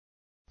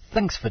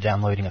Thanks for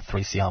downloading a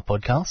 3CR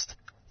podcast.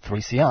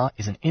 3CR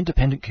is an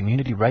independent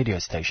community radio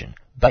station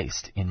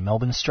based in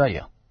Melbourne,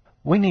 Australia.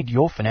 We need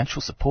your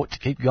financial support to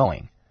keep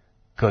going.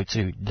 Go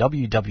to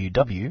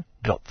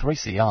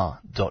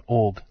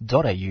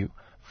www.3cr.org.au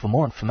for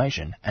more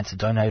information and to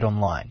donate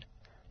online.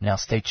 Now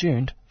stay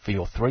tuned for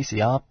your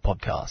 3CR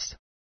podcast.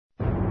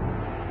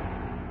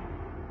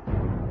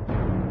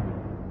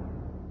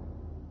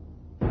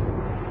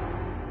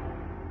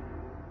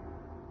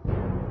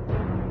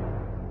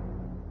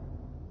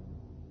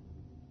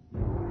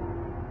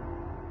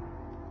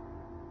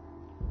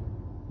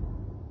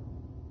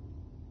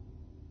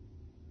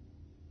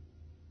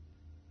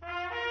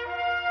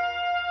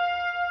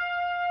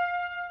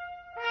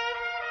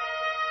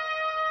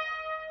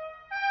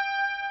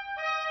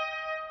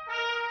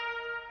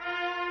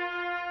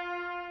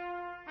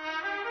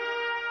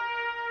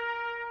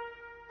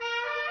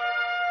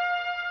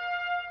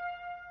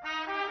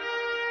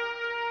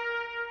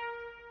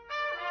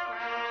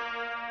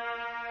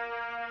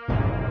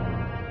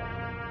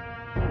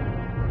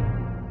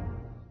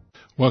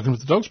 Welcome to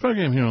the Dogs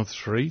Program here on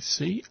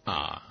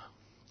 3CR.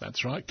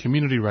 That's right,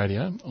 community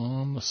radio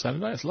on a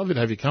Saturday. It's lovely to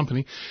have your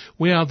company.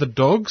 We are the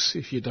Dogs,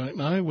 if you don't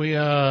know. We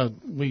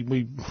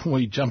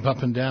jump up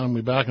and down and we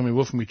bark and we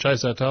woof and we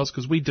chase our tails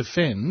because we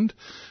defend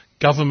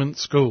government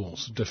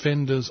schools,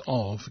 defenders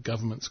of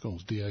government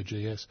schools,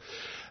 DOGS.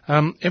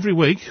 Every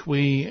week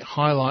we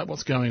highlight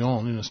what's going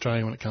on in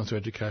Australia when it comes to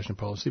education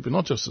policy, but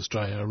not just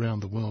Australia,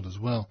 around the world as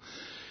well.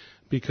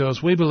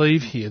 Because we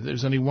believe here that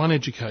there's only one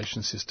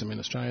education system in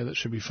Australia that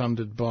should be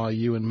funded by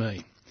you and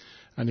me.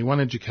 Only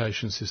one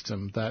education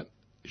system that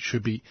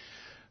should be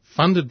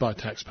funded by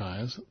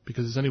taxpayers,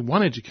 because there's only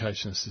one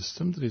education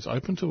system that is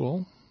open to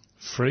all,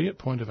 free at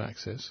point of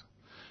access,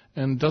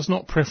 and does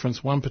not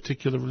preference one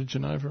particular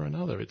religion over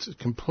another. It's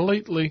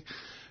completely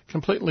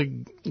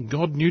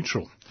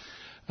God-neutral.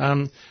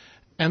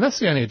 And that's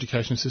the only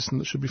education system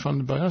that should be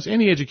funded by us.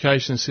 Any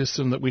education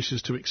system that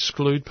wishes to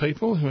exclude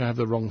people who have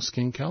the wrong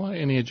skin colour,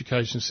 any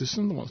education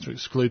system that wants to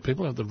exclude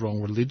people who have the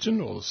wrong religion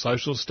or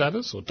social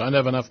status or don't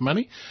have enough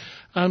money,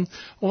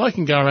 well, they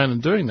can go around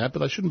and doing that, but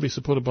they shouldn't be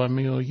supported by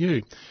me or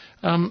you.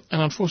 And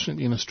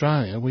unfortunately in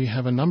Australia we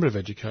have a number of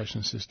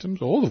education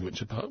systems, all of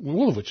which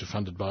are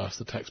funded by us,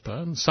 the taxpayer,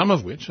 and some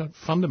of which are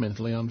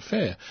fundamentally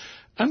unfair.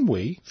 And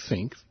we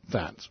think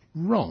that's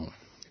wrong.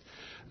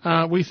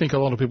 We think a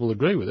lot of people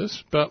agree with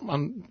us, but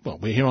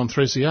we're here on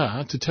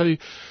 3CR to tell you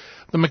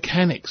the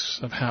mechanics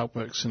of how it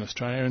works in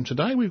Australia. And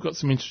today we've got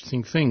some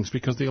interesting things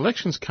because the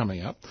election's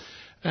coming up,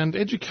 and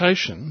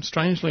education,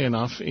 strangely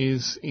enough,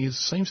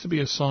 seems to be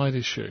a side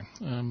issue.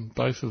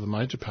 Both of the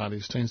major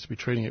parties seems to be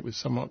treating it with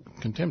somewhat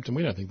contempt, and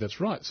we don't think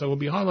that's right. So we'll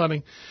be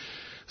highlighting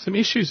some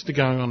issues that are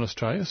going on in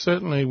Australia,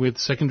 certainly with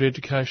secondary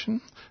education,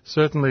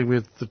 certainly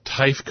with the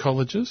TAFE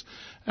colleges,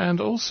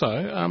 and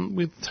also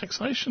with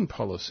taxation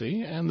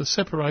policy and the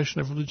separation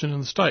of religion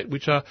and the state,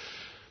 which are,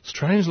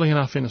 strangely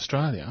enough in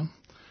Australia,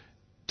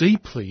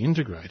 deeply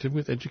integrated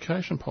with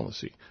education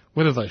policy.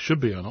 Whether they should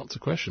be or not is a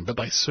question, but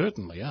they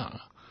certainly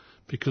are,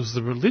 because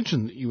the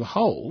religion that you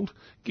hold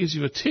gives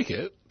you a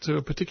ticket to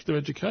a particular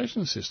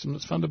education system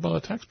that's funded by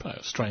the taxpayer,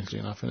 strangely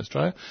enough in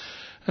Australia.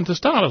 And to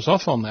start us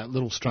off on that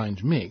little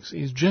strange mix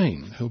is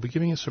Jean, who'll be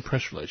giving us a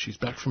press release. She's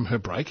back from her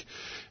break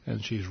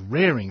and she's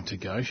raring to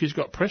go. She's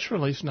got press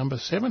release number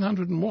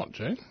 700 and what,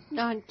 Jean?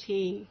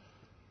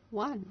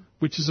 91.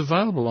 Which is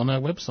available on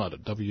our website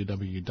at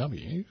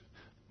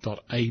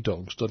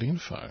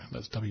www.adogs.info.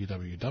 That's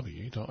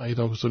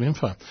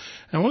www.adogs.info.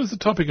 And what is the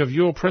topic of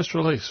your press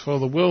release for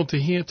the world to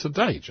hear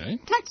today, Jane?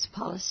 Tax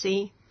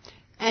policy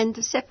and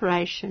the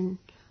separation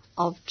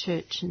of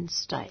church and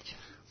state.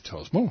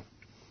 Tell us more.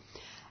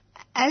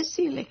 As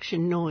the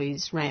election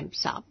noise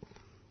ramps up,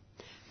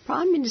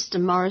 Prime Minister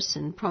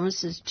Morrison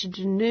promises to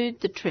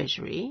denude the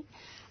Treasury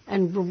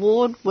and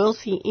reward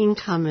wealthy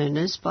income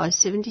earners by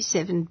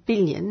 $77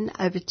 billion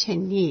over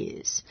 10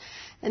 years.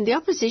 And the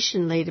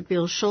opposition leader,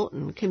 Bill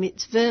Shorten,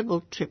 commits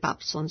verbal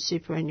trip-ups on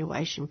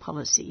superannuation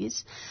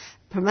policies,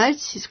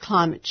 promotes his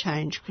climate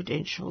change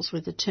credentials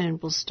with a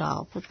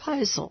Turnbull-style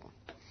proposal.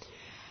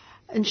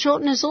 And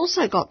Shorten has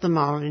also got the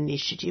moral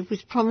initiative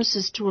with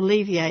promises to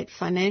alleviate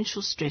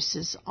financial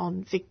stresses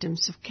on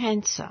victims of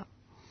cancer.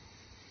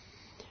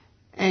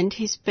 And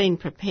he's been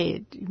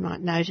prepared, you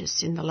might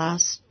notice, in the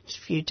last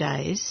few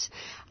days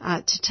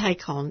to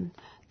take on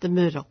the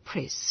Murdoch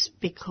press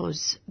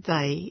because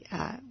they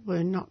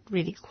were not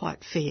really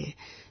quite fair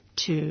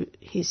to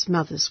his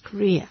mother's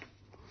career.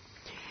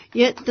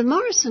 Yet the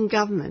Morrison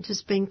government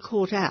has been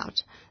caught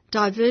out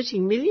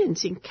diverting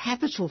millions in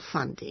capital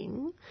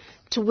funding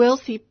to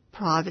wealthy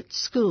private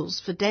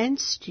schools for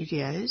dance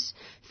studios,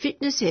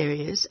 fitness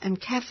areas and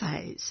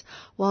cafes,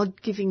 while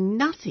giving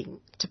nothing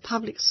to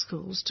public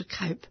schools to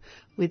cope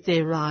with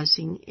their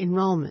rising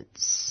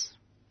enrolments.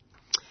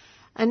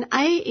 An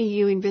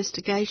AEU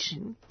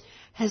investigation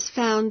has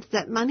found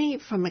that money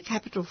from a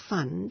capital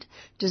fund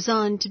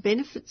designed to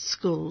benefit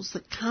schools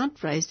that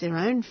can't raise their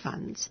own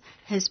funds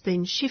has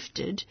been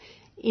shifted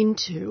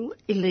into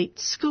elite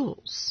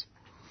schools.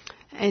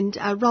 And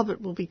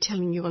Robert will be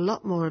telling you a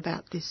lot more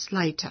about this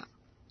later.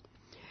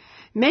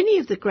 Many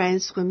of the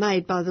grants were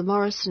made by the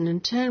Morrison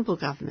and Turnbull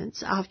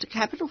governments after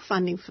capital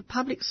funding for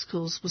public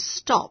schools was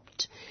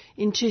stopped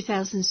in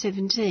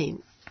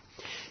 2017.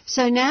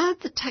 So now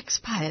the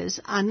taxpayers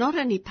are not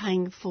only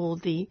paying for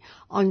the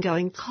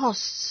ongoing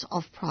costs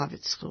of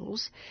private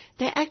schools,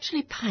 they're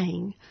actually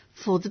paying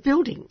for the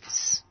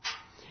buildings.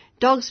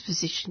 Dog's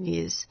position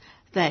is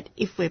that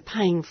if we're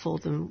paying for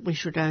them, we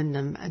should own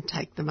them and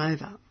take them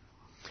over,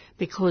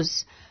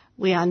 because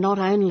we are not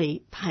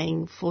only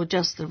paying for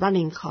just the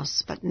running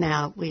costs, but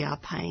now we are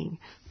paying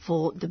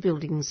for the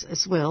buildings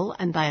as well,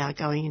 and they are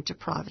going into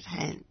private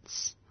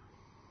hands.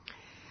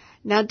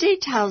 Now,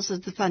 details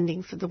of the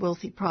funding for the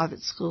wealthy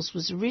private schools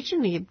was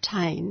originally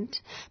obtained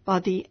by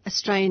the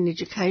Australian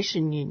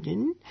Education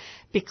Union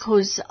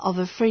because of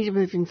a Freedom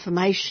of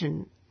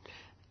Information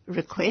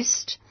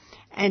request,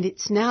 and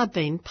it's now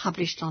been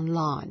published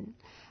online.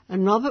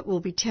 And Robert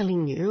will be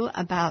telling you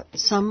about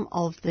some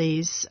of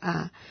these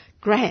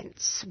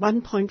grants,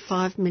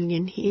 1.5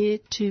 million here,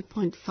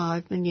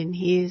 2.5 million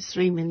here,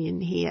 3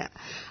 million here,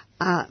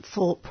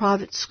 for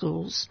private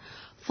schools,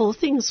 for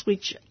things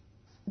which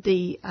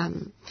the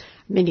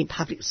many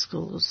public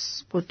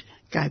schools would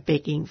go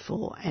begging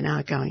for and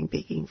are going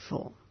begging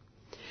for.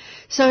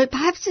 So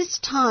perhaps it's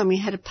time we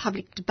had a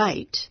public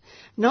debate,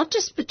 not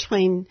just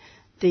between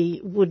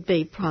the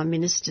would-be Prime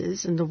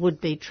Ministers and the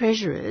would-be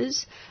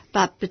Treasurers,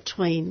 but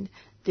between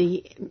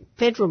the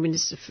Federal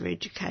Minister for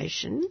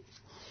Education,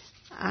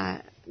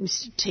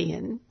 Mr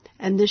Tehan,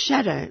 and the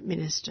Shadow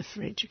Minister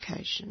for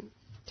Education,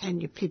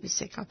 Tanya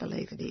Plibersek, I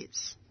believe it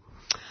is.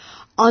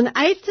 On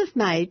 8th of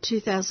May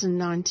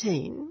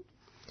 2019,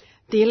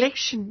 the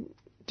election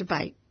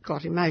debate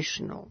got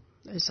emotional,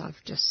 as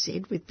I've just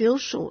said, with Bill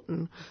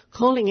Shorten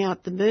calling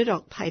out the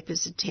Murdoch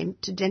papers'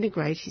 attempt to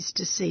denigrate his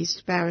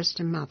deceased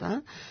barrister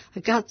mother,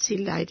 a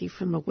gutsy lady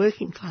from a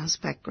working-class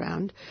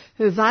background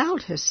who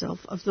availed herself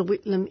of the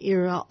Whitlam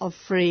era of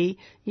free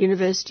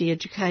university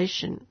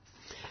education.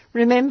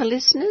 Remember,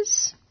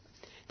 listeners,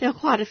 there were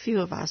quite a few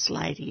of us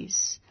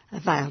ladies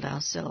availed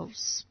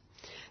ourselves.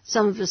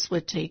 Some of us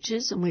were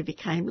teachers and we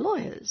became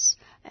lawyers,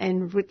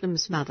 and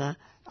Whitlam's mother,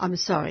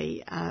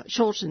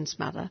 Shorten's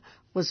mother,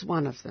 was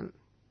one of them.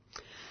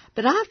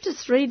 But after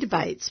 3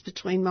 debates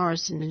between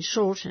Morrison and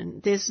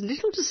Shorten, there's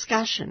little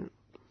discussion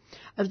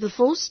of the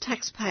forced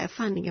taxpayer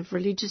funding of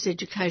religious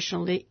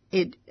educational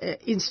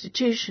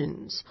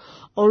institutions,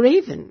 or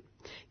even,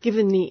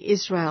 given the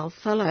Israel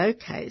Folau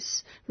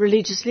case,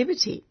 religious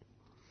liberty.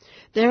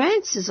 Their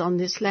answers on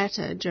this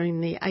latter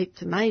during the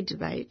 8th of May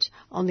debate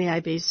on the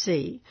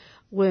ABC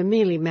were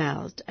merely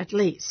mouthed, at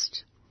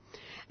least.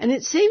 And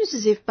it seems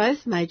as if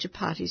both major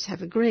parties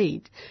have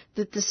agreed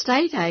that the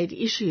state aid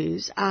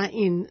issues are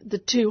in the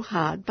too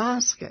hard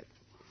basket.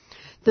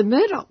 The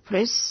Murdoch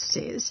press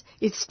says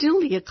it's still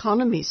the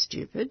economy,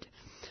 stupid,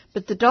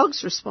 but the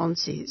Dog's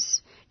response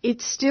is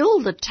it's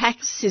still the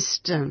tax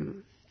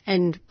system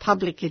and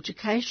public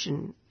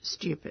education,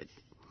 stupid.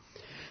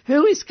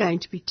 Who is going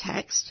to be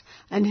taxed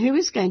and who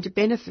is going to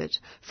benefit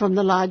from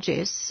the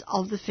largesse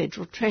of the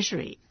Federal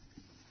Treasury?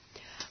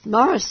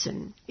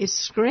 Morrison is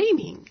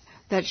screaming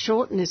that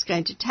Shorten is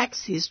going to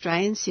tax the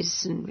Australian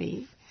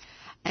citizenry,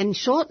 and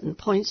Shorten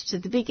points to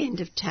the big end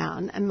of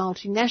town and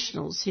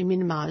multinationals who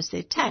minimise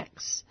their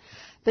tax.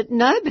 But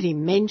nobody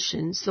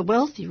mentions the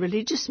wealthy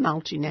religious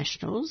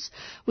multinationals,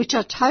 which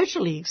are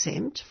totally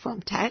exempt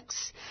from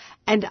tax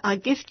and are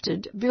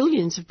gifted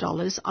billions of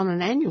dollars on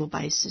an annual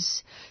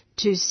basis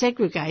to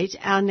segregate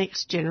our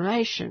next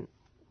generation.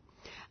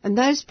 And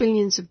those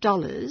billions of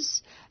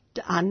dollars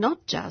are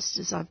not just,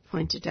 as I've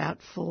pointed out,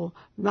 for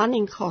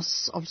running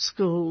costs of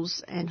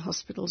schools and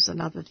hospitals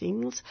and other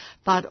things,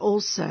 but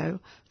also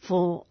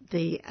for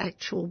the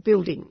actual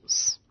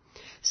buildings.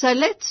 So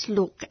let's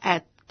look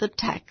at the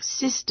tax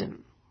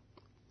system.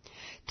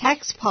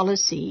 Tax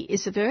policy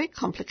is a very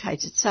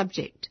complicated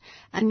subject,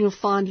 and you'll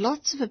find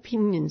lots of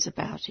opinions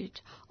about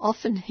it,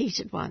 often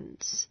heated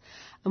ones.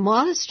 And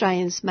while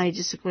Australians may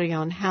disagree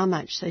on how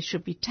much they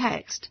should be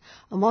taxed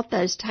and what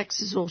those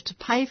taxes ought to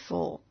pay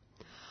for,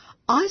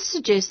 I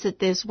suggest that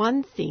there's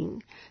one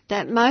thing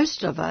that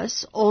most of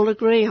us all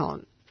agree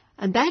on,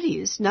 and that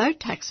is no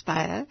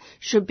taxpayer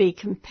should be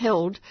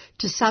compelled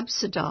to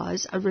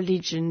subsidise a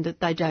religion that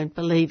they don't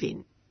believe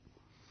in.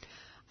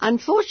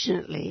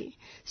 Unfortunately,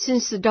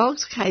 since the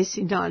Dogs case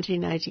in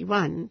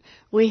 1981,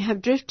 we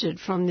have drifted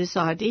from this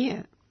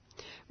idea.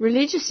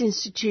 Religious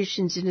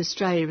institutions in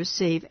Australia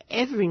receive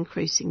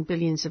ever-increasing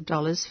billions of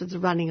dollars for the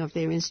running of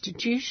their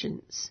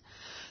institutions.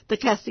 The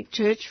Catholic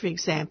Church, for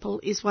example,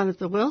 is one of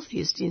the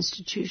wealthiest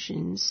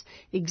institutions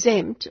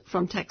exempt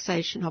from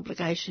taxation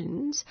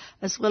obligations,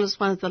 as well as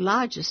one of the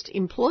largest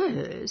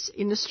employers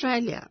in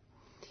Australia.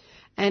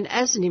 And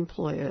as an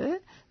employer,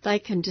 they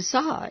can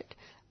decide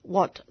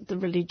what the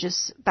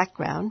religious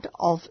background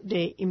of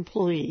their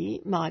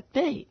employee might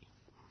be.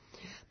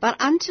 But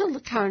until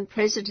the current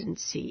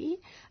presidency,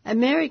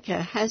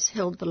 America has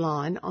held the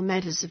line on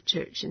matters of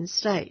church and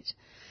state.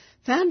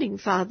 Founding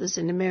fathers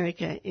in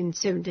America in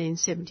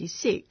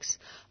 1776,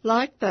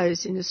 like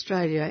those in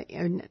Australia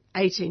in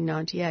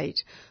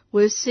 1898,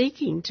 were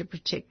seeking to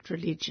protect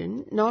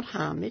religion, not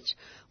harm it,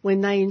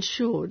 when they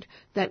ensured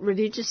that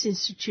religious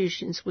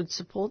institutions would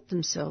support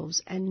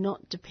themselves and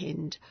not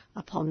depend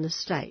upon the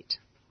state.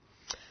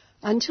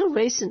 Until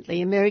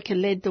recently, America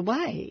led the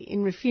way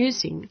in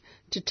refusing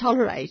to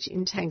tolerate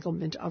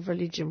entanglement of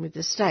religion with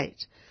the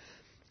state.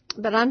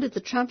 But under the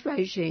Trump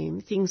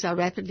regime, things are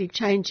rapidly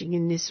changing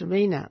in this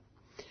arena.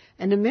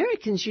 And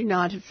Americans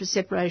United for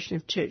Separation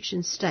of Church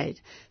and State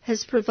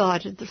has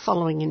provided the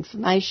following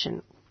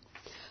information.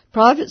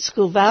 Private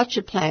school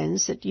voucher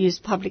plans that use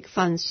public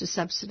funds to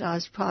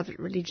subsidise private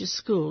religious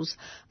schools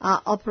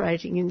are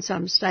operating in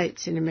some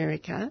states in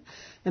America,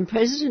 and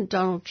President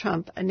Donald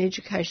Trump and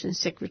Education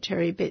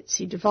Secretary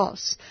Betsy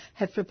DeVos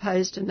have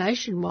proposed a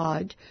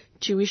nationwide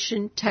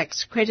tuition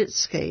tax credit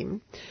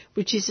scheme,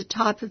 which is a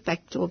type of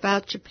backdoor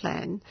voucher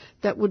plan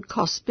that would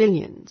cost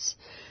billions.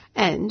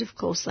 And, of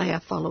course, they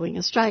are following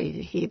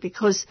Australia here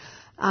because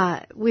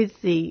with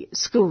the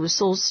school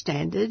resource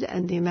standard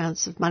and the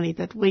amounts of money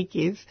that we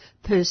give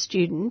per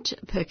student,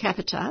 per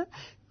capita,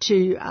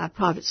 to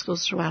private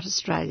schools throughout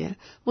Australia,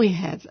 we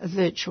have a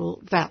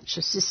virtual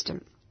voucher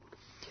system.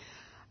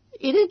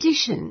 In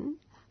addition,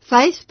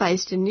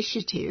 faith-based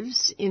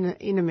initiatives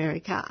in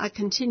America are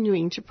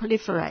continuing to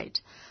proliferate.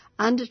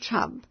 Under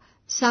Trump,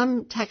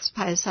 some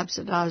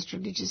taxpayer-subsidised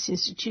religious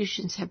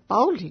institutions have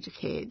boldly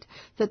declared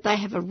that they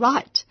have a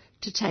right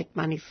to take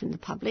money from the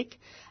public,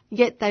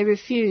 yet they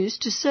refuse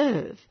to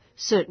serve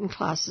certain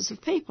classes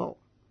of people.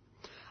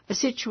 A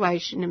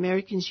situation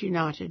Americans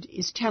United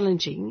is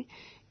challenging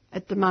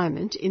at the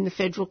moment in the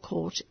federal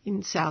court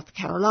in South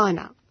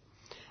Carolina.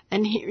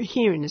 And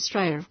here in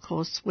Australia, of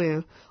course,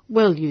 we're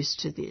well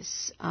used to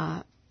this.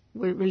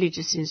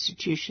 Religious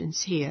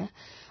institutions here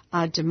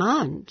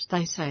demand,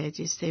 they say it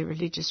is their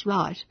religious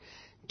right,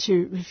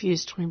 to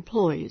refuse to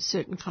employ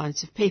certain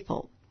kinds of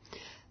people.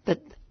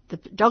 But the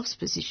Dog's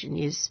position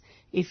is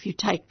if you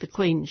take the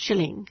Queen's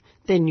shilling,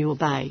 then you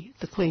obey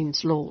the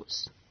Queen's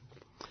laws.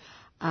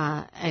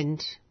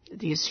 And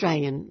the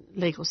Australian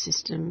legal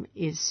system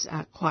is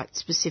quite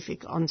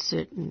specific on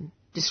certain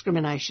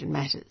discrimination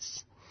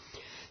matters.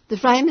 The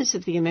framers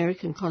of the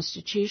American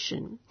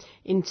Constitution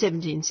in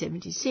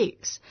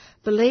 1776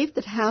 believed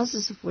that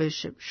houses of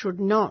worship should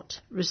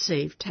not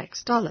receive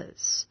tax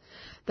dollars.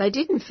 They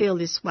didn't feel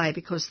this way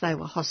because they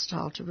were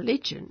hostile to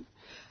religion.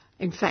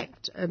 In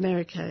fact,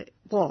 America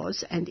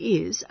was and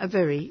is a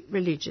very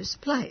religious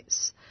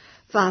place.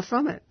 Far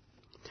from it.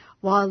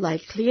 While they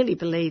clearly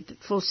believed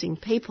that forcing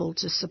people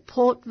to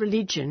support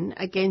religion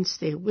against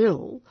their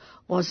will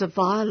was a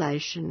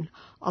violation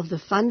of the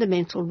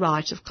fundamental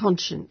right of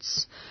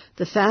conscience,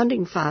 the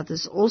Founding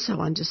Fathers also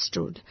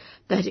understood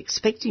that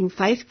expecting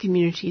faith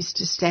communities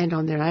to stand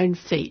on their own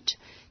feet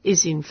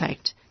is in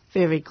fact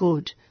very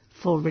good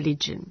for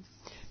religion.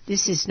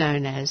 This is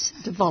known as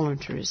the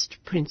voluntarist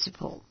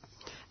principle.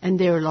 And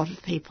there are a lot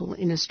of people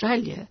in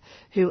Australia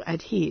who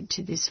adhered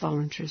to this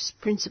voluntarist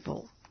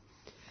principle.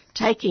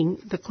 Taking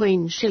the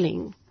Queen's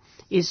shilling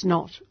is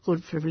not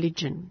good for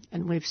religion,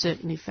 and we've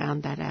certainly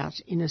found that out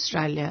in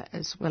Australia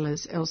as well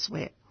as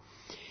elsewhere.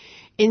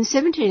 In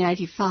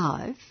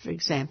 1785, for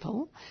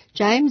example,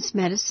 James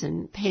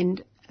Madison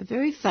penned a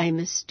very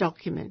famous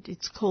document.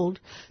 It's called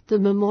The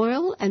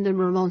Memorial and the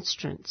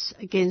Remonstrance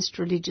Against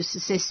Religious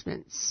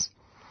Assessments.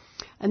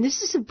 And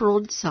this is a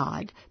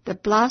broadside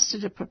that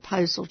blasted a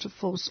proposal to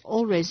force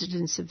all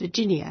residents of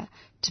Virginia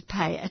to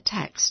pay a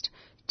tax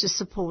to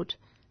support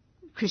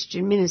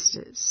Christian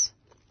ministers.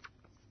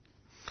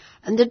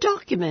 And the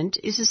document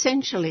is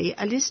essentially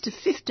a list of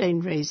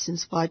 15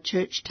 reasons why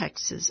church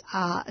taxes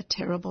are a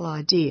terrible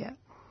idea.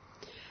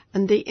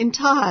 And the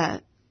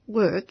entire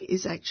work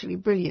is actually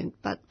brilliant,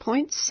 but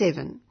point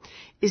 7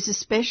 is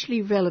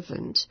especially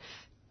relevant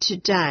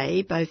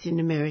today, both in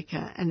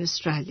America and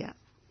Australia.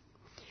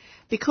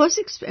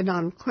 And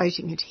I'm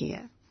quoting it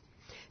here,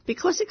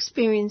 because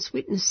experience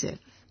witnesseth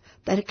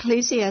that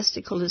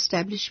ecclesiastical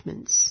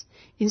establishments,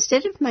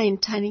 instead of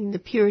maintaining the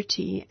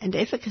purity and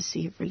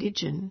efficacy of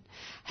religion,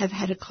 have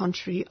had a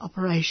contrary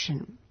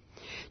operation.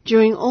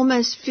 During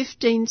almost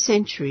 15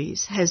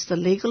 centuries has the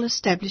legal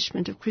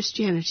establishment of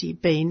Christianity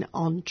been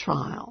on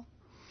trial.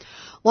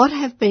 What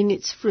have been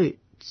its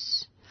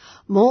fruits?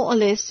 More or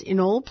less in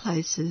all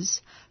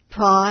places,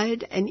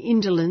 pride and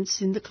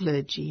indolence in the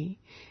clergy,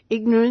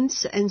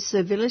 ignorance and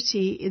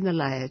servility in the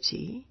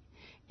laity,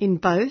 in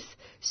both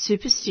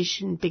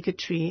superstition,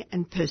 bigotry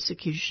and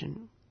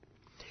persecution.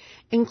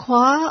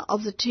 Inquire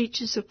of the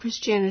teachers of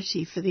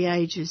Christianity for the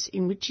ages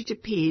in which it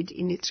appeared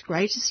in its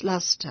greatest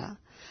lustre.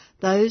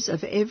 Those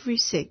of every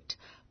sect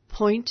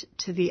point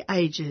to the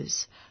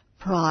ages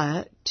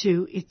prior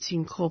to its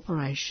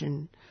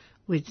incorporation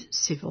with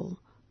civil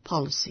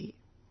policy.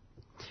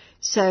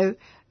 So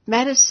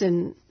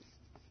Madison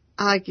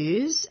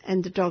argues,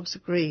 and the Dogs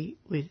agree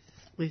with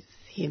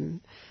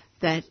him,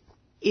 that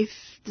if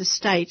the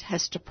state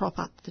has to prop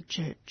up the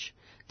church,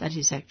 that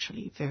is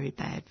actually very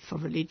bad for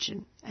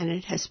religion, and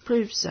it has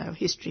proved so.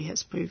 History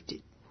has proved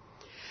it.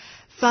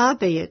 far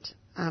be it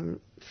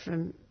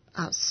from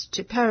us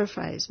to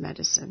paraphrase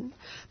Madison,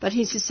 but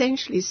he's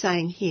essentially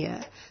saying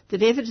here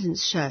that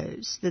evidence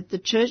shows that the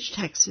church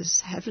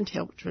taxes haven't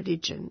helped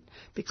religion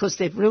because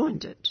they've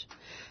ruined it.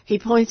 He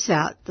points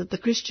out that the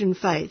Christian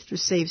faith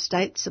received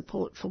state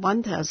support for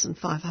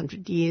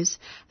 1,500 years,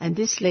 and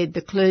this led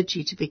the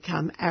clergy to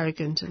become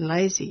arrogant and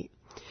lazy.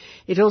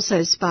 It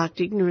also sparked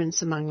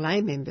ignorance among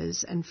lay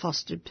members and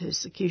fostered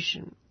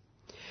persecution.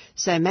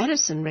 So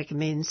Madison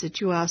recommends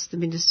that you ask the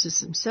ministers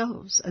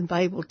themselves, and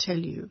they will tell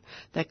you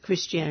that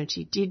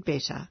Christianity did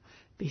better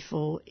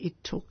before it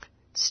took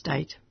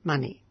state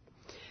money.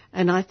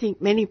 And I think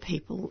many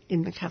people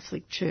in the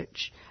Catholic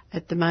Church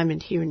at the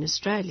moment here in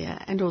Australia,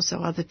 and also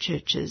other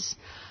churches,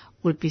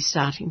 would be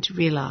starting to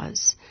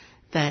realise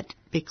that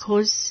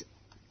because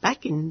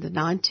back in the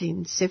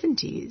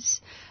 1970s,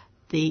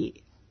 the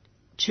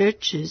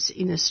churches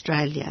in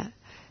Australia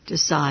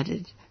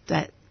decided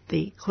that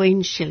the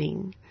Queen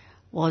shilling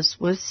was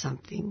worth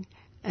something,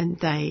 and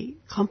they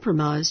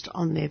compromised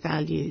on their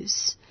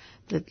values,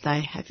 that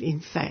they have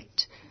in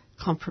fact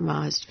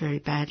compromised very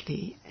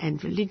badly,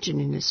 and religion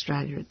in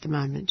Australia at the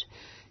moment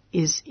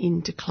is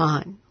in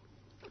decline.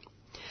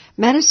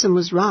 Madison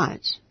was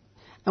right,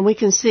 and we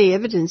can see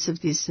evidence of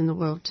this in the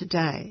world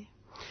today.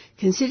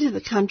 Consider the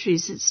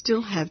countries that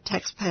still have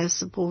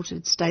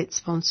taxpayer-supported,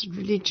 state-sponsored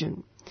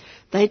religion.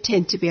 They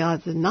tend to be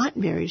either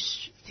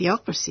nightmarish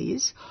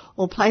theocracies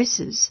or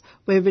places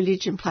where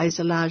religion plays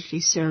a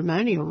largely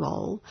ceremonial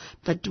role,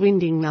 but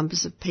dwindling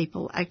numbers of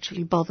people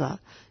actually bother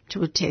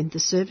to attend the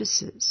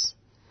services.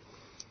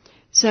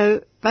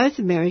 So both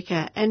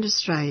America and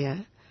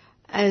Australia,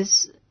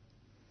 as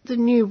the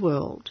new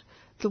world,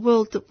 the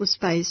world that was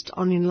based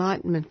on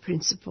Enlightenment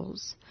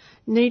principles,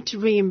 need to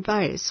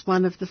re-embrace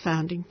one of the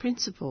founding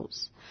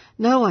principles.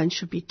 No one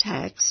should be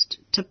taxed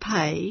to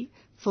pay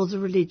for the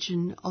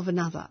religion of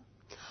another.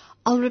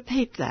 I'll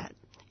repeat that.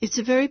 It's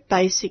a very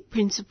basic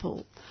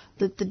principle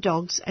that the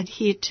dogs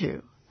adhere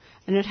to,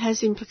 and it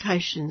has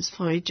implications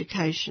for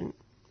education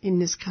in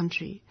this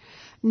country.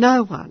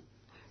 No one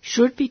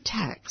should be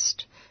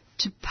taxed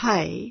to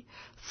pay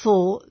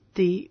for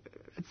the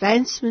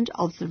advancement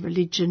of the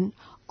religion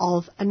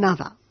of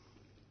another.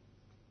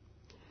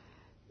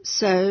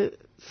 So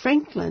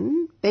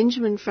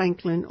Benjamin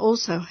Franklin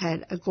also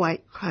had a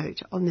great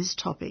quote on this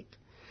topic.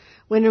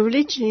 When a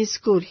religion is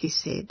good, he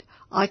said,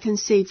 I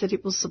conceive that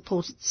it will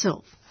support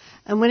itself.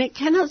 And when it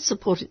cannot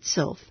support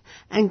itself,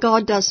 and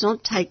God does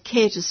not take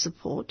care to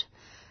support,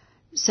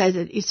 so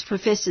that its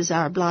professors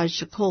are obliged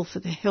to call for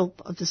the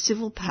help of the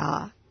civil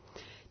power,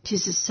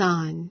 'tis a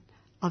sign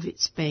of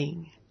its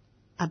being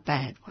a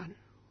bad one.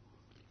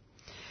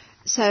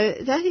 So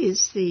that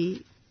is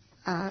the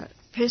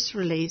press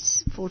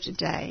release for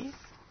today.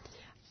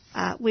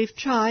 We've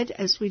tried,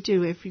 as we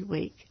do every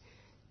week,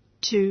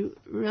 to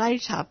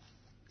relate up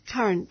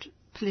current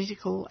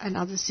political and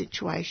other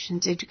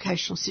situations,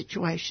 educational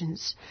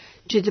situations,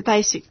 to the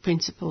basic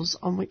principles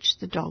on which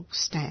the dogs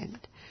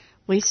stand.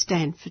 We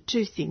stand for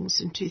two things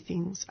and two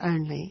things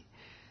only: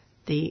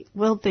 the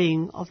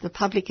well-being of the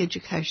public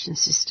education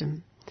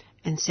system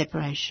and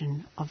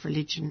separation of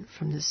religion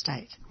from the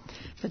state.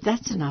 But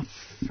that's enough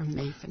from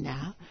me for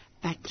now.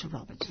 Back to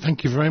Robert.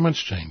 Thank you very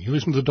much, Jane. You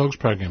listen to the Dogs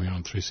program here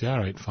on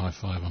 3CR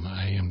 855 on the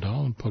AM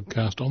dial and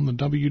podcast on the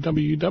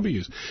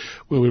WWWs,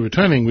 where we're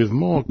returning with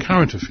more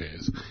current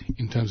affairs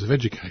in terms of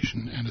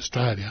education and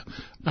Australia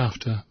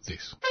after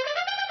this.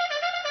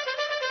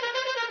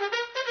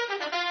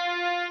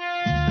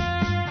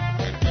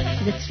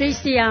 The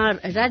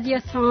 3CR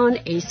Radiothon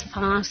is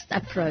fast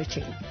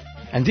approaching.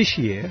 And this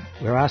year,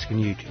 we're asking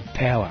you to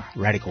power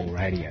Radical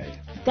Radio.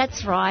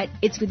 That's right.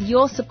 It's with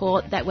your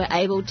support that we're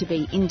able to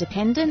be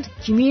independent,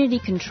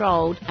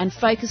 community-controlled and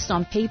focused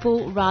on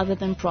people rather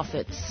than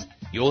profits.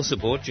 Your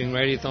support during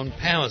Radiothon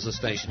powers the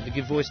station to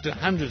give voice to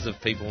hundreds of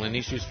people and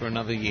issues for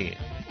another year.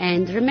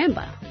 And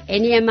remember,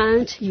 any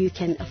amount you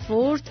can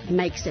afford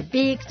makes a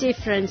big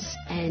difference,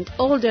 and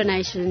all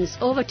donations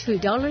over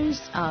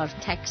 $2 are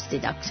tax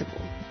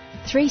deductible.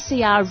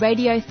 3CR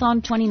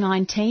Radiothon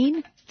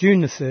 2019,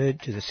 June the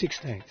 3rd to the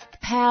 16th.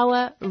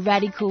 Power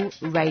Radical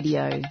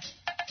Radio.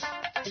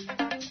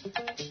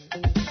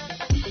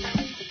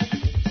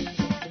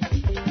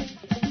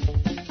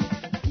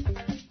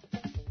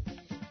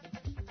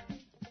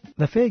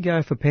 The Fair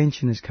Go for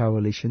Pensioners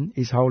Coalition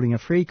is holding a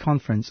free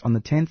conference on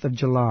the 10th of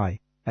July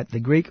at the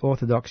Greek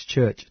Orthodox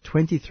Church,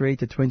 23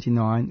 to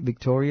 29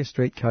 Victoria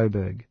Street,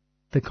 Coburg.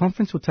 The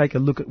conference will take a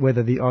look at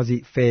whether the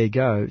Aussie Fair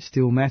Go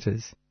still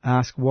matters,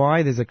 ask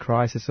why there's a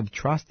crisis of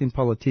trust in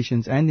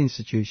politicians and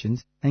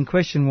institutions, and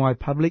question why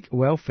public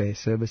welfare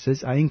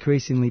services are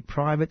increasingly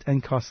private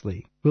and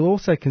costly. We'll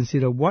also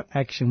consider what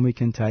action we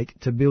can take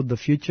to build the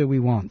future we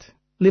want.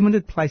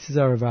 Limited places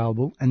are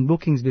available and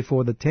bookings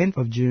before the 10th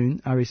of June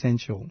are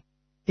essential.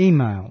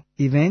 Email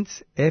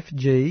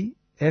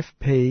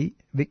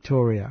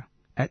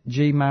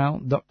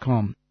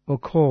eventsfgvictoria@gmail.com or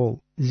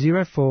call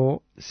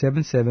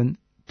 0477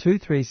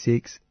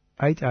 236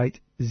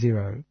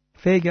 880.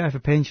 Fair Go for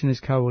Pensioners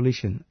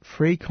Coalition,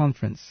 free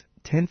conference,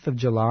 10th of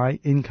July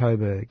in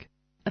Coburg.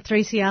 a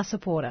 3CR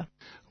supporter.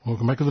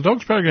 Welcome back to the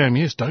Dogs program.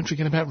 Yes, don't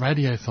forget about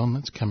Radiothon.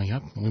 That's coming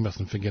up. And we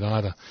mustn't forget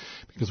either,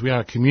 because we are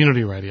a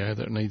community radio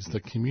that needs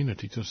the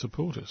community to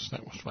support us.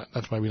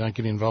 That's why we don't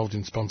get involved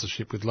in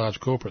sponsorship with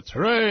large corporates.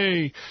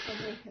 Hooray! And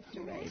we have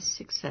to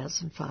raise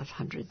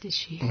 $6,500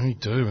 this year. We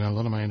do. We have a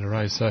lot of money to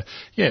raise. So,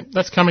 yeah,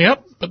 that's coming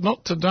up, but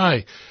not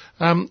today.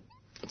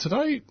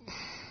 Today...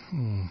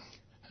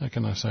 How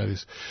can I say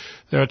this?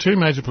 There are two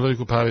major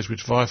political parties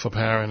which vie for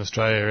power in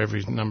Australia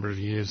every number of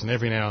years, and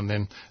every now and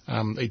then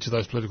each of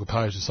those political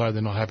parties decide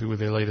they're not happy with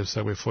their leaders,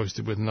 so we're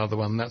foisted with another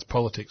one, and that's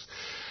politics.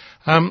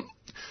 When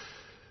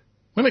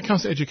it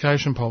comes to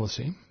education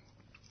policy,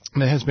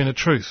 there has been a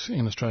truth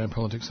in Australian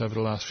politics over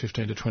the last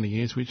 15 to 20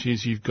 years, which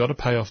is you've got to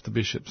pay off the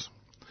bishops.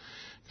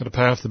 You've got to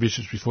pay off the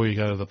bishops before you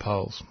go to the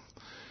polls.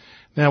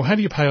 Now, how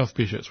do you pay off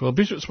bishops? Well,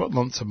 bishops want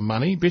lots of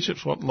money.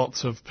 Bishops want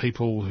lots of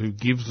people who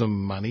give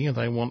them money, and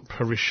they want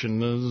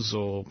parishioners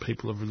or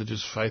people of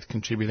religious faith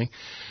contributing.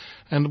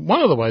 And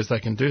one of the ways they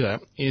can do that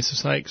is to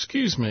say,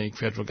 excuse me,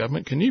 federal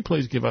government, can you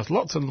please give us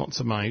lots and lots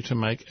of money to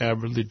make our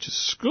religious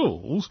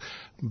schools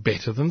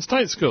better than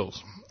state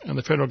schools? And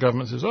the federal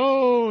government says,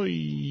 oh,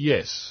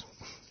 yes.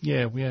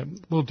 Yeah,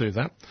 we'll do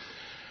that.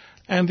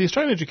 And the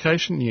Australian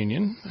Education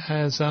Union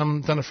has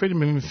done a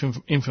Freedom of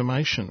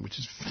Information, which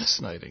is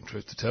fascinating,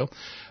 truth to tell,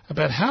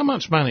 about how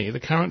much money the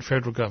current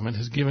federal government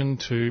has given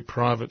to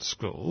private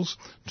schools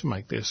to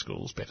make their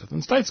schools better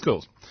than state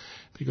schools.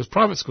 Because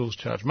private schools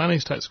charge money,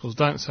 state schools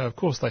don't, so of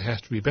course they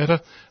have to be better.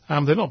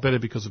 They're not better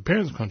because of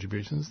parents'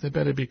 contributions, they're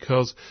better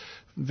because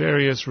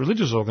various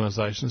religious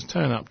organisations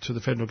turn up to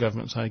the federal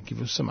government and say,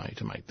 give us some money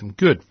to make them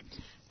good.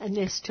 And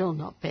they're still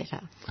not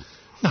better.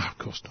 No, of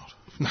course not.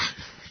 No.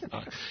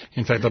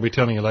 In fact, I'll be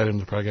telling you later in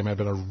the program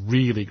about a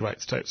really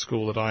great state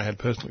school that I had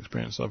personal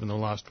experience of in the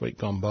last week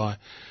gone by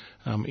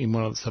in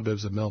one of the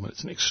suburbs of Melbourne.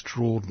 It's an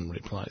extraordinary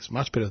place,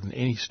 much better than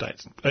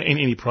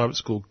any private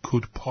school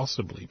could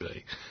possibly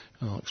be.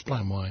 And I'll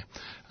explain why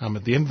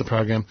at the end of the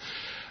program.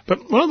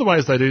 But one of the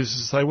ways they do this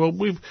is to say, well,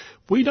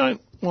 we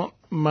don't want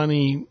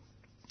money.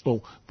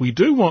 Well, we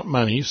do want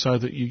money so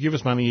that you give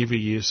us money every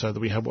year so that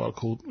we have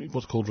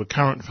what's called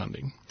recurrent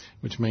funding,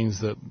 which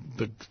means that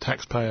the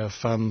taxpayer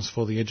funds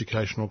for the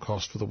educational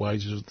cost for the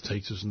wages of the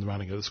teachers and the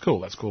running of the school.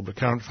 That's called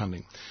recurrent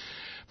funding.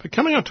 But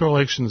coming up to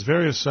elections,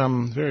 various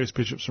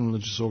bishops and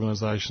religious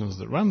organisations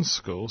that run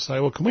schools say,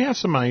 well, can we have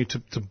some money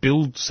to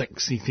build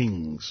sexy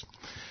things?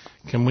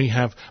 Can we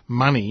have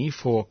money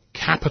for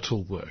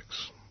capital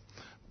works?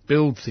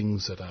 Build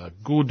things that are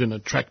good and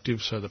attractive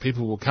so that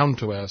people will come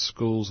to our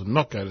schools and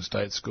not go to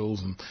state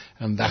schools,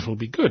 and that'll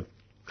be good.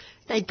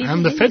 They did and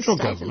it the in federal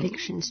the state government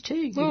elections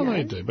too. Well,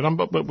 they do,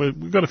 but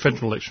we've got a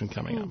federal election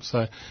coming up,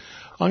 so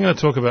I'm going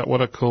to talk about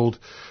what are called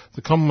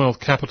the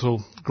Commonwealth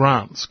Capital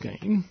Grant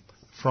Scheme.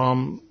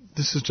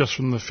 This is just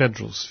from the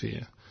federal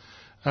sphere.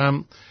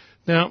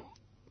 Now,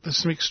 there's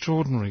some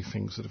extraordinary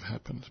things that have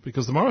happened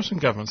because the Morrison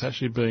government's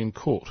actually been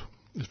caught.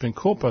 It's been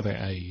caught by the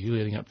AEU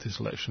leading up to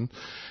this election,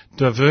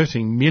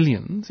 diverting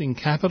millions in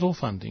capital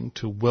funding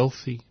to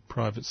wealthy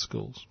private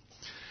schools.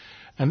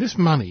 And this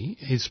money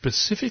is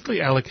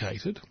specifically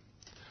allocated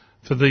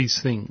for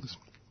these things.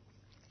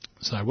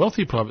 So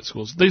wealthy private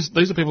schools, these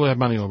are people who have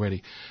money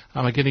already,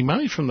 are getting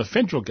money from the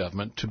federal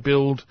government to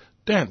build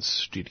dance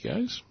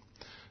studios,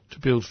 to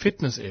build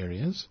fitness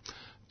areas,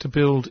 to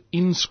build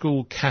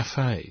in-school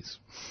cafes.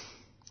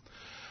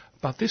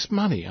 But this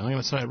money, and I'm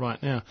going to say it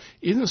right now,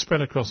 isn't spread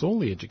across all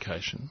the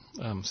education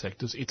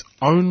sectors. It's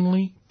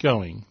only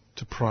going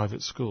to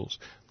private schools.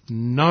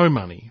 No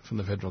money from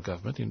the federal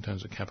government in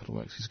terms of capital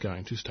works is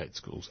going to state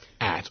schools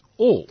at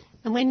all.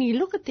 And when you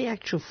look at the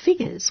actual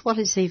figures, what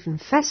is even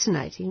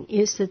fascinating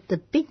is that the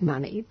big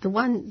money,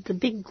 the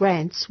big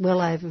grants,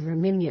 well over $1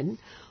 million,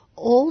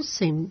 all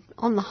seem,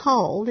 on the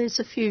whole, there's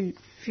a few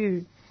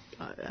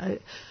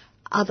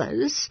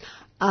others,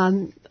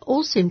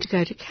 all seem to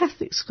go to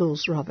Catholic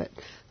schools, Robert.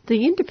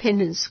 The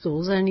independent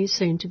schools only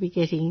seem to be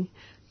getting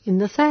in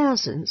the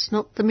thousands,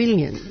 not the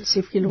millions,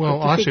 if you look at the figures.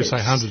 Well, I should say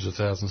hundreds of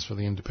thousands for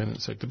the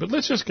independent sector. But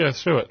let's just go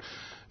through it,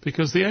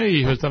 because the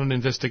AEU has done an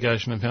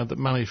investigation and found that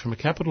money from a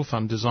capital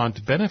fund designed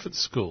to benefit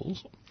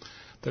schools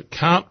that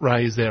can't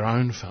raise their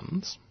own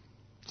funds.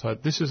 So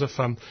this is a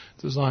fund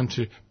designed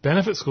to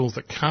benefit schools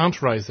that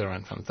can't raise their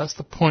own funds. That's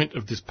the point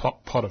of this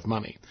pot of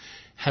money.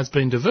 Has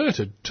been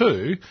diverted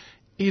to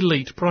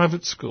elite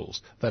private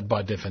schools that,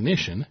 by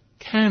definition,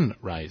 can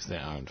raise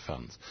their own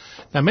funds.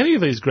 Now, many of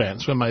these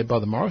grants were made by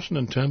the Morrison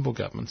and Turnbull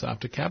governments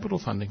after capital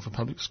funding for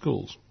public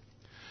schools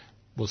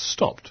was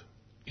stopped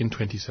in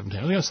 2017.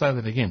 I'm going to say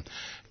that again.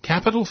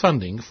 Capital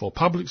funding for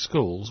public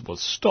schools was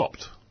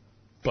stopped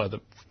by the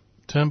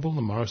Turnbull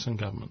and Morrison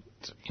government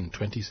in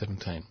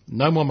 2017.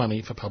 No more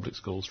money for public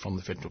schools from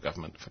the federal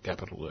government for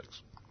capital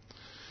works.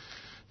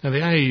 Now, the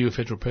AEU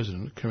Federal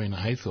President, Karina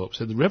Haythorpe,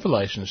 said the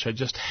revelations show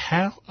just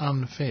how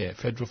unfair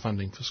federal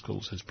funding for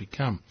schools has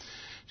become.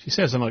 She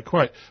says, and I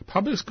quote,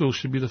 public schools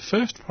should be the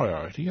first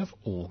priority of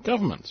all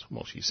governments.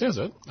 Well, she says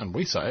it, and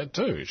we say it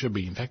too. It should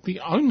be, in fact, the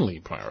only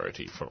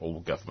priority for all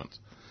governments.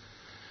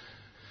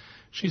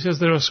 She says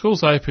there are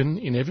schools open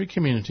in every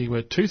community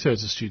where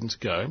 2/3 of students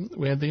go,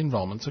 where the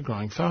enrolments are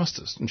growing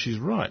fastest. And she's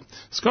right.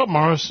 Scott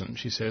Morrison,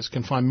 she says,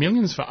 can find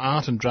millions for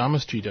art and drama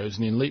studios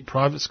in elite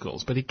private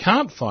schools, but he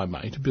can't find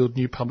money to build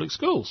new public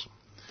schools.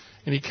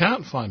 And he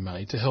can't find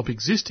money to help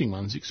existing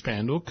ones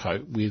expand or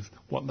cope with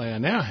what they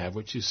now have,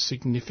 which is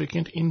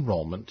significant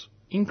enrolment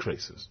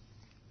increases.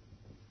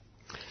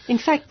 In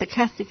fact, the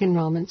Catholic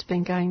enrolment's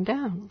been going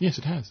down. Yes,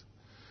 it has.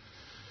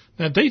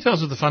 Now,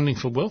 details of the funding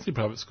for wealthy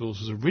private schools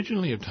was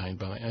originally obtained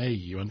by the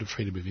AEU under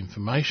Freedom of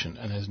Information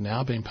and has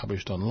now been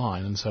published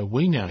online, and so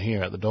we now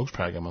here at the Dogs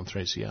program on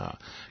 3CR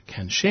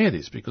can share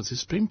this because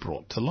it's been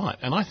brought to light,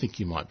 and I think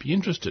you might be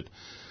interested.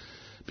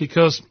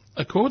 Because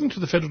according to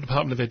the Federal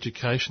Department of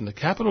Education, the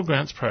Capital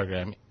Grants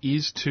program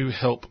is to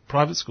help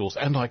private schools,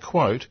 and I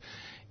quote,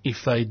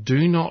 if they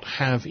do not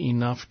have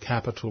enough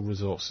capital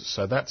resources.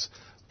 So that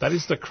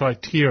is the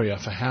criteria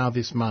for how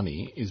this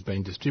money is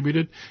being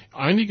distributed. It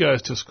only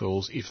goes to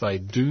schools if they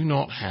do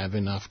not have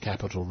enough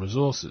capital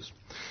resources.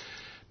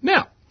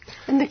 Now,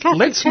 and the Catholic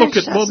let's look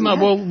Church at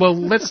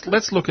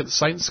let's look at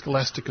St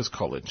Scholastica's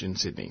College in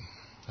Sydney.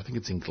 I think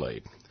it's in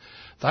Glebe.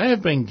 They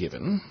have been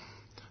given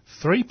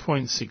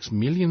 $3.6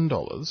 million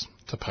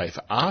to pay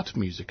for art,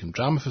 music and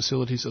drama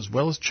facilities, as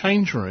well as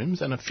change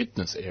rooms and a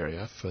fitness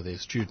area for their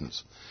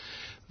students.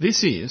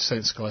 This is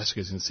St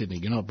Scholastica's in Sydney.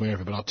 You're not aware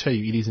of it, but I'll tell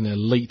you, it is an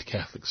elite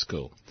Catholic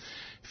school.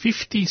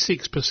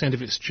 56%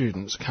 of its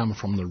students come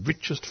from the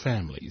richest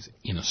families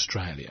in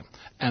Australia,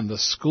 and the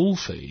school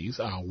fees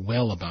are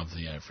well above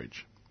the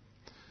average.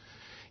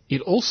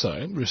 It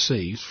also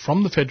receives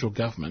from the federal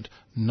government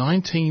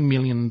 $19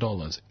 million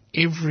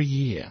every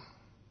year,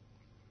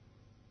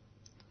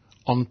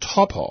 on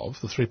top of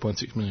the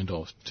 $3.6 million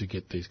to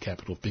get these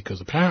capitals,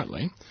 because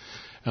apparently,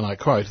 and I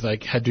quote, they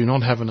do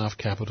not have enough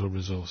capital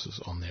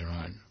resources on their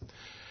own.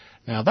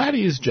 Now, that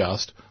is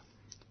just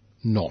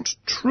not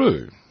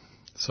true.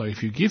 So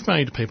if you give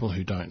money to people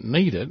who don't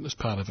need it as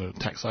part of a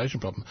taxation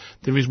problem,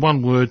 there is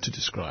one word to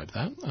describe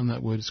that, and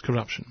that word is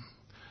corruption.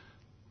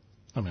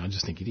 I mean, I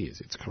just think it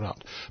is. It's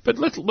corrupt. But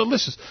let's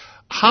just,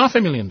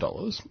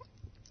 $500,000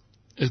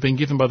 has been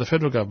given by the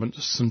federal government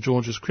to St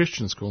George's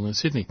Christian School in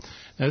Sydney.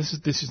 Now,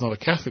 this is not a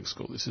Catholic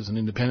school. This is an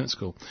independent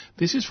school.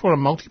 This is for a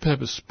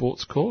multi-purpose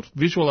sports court,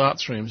 visual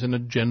arts rooms and a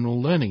general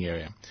learning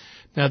area.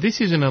 Now, this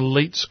is an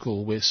elite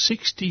school where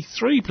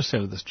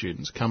 63% of the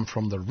students come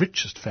from the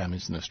richest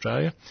families in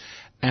Australia,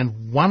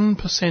 and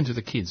 1% of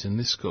the kids in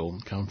this school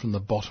come from the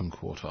bottom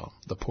quartile,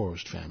 the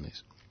poorest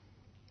families.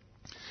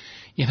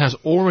 It has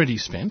already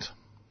spent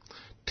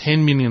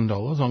 $10 million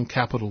on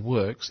capital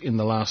works in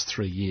the last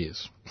 3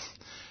 years.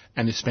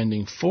 And is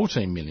spending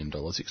 $14 million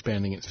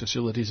expanding its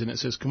facilities, and it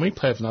says, can we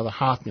pay for another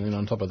 $500,000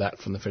 on top of that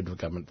from the federal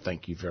government?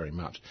 Thank you very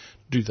much.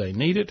 Do they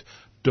need it?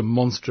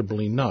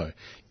 Demonstrably no.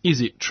 Is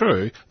it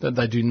true that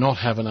they do not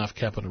have enough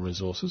capital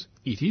resources?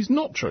 It is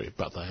not true,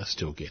 but they are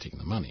still getting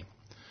the money.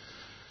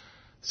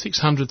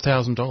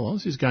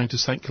 $600,000 is going to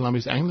St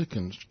Columbia's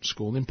Anglican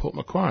School in Port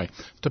Macquarie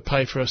to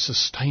pay for a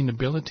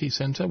sustainability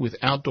centre with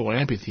outdoor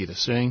amphitheatre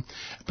seating,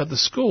 but the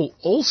school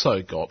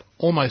also got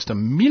almost $1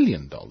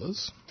 million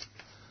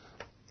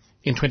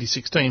in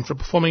 2016 for a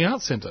performing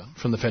arts centre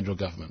from the federal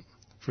government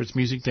for its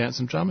music, dance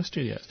and drama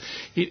studios.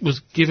 It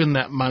was given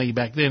that money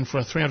back then for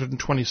a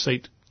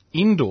 320-seat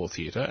indoor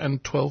theatre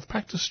and 12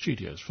 practice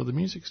studios for the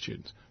music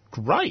students.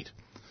 Great!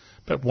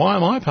 But why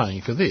am I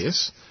paying for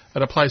this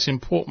at a place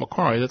in Port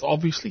Macquarie that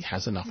obviously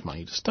has enough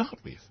money to start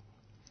with?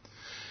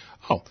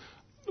 Oh,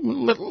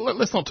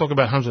 let's not talk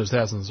about hundreds of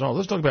thousands of dollars.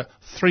 Let's talk about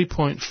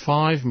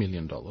 $3.5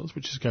 million,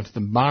 which is going to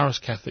the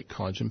Marist Catholic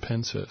College in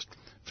Penshurst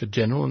for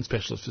general and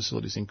specialist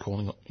facilities,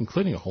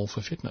 including a hall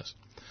for fitness.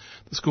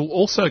 The school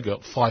also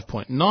got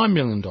 $5.9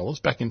 million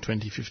back in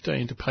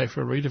 2015 to pay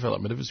for a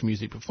redevelopment of its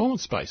music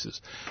performance spaces.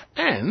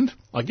 And,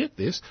 I get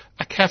this,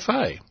 a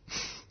cafe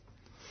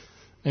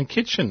and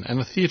kitchen and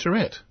a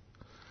theatrette.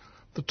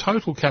 The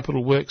total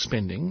capital work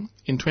spending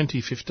in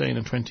 2015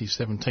 and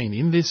 2017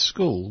 in this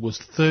school was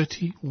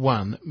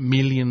 $31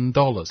 million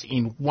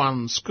in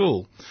one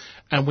school.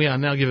 And we are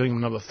now giving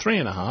them another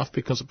 $3.5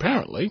 because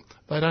apparently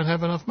they don't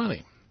have enough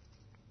money.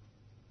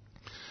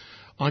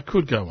 I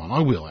could go on. I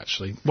will,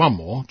 actually. One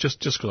more,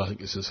 just because I think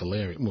this is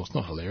hilarious. Well, it's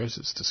not hilarious,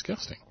 it's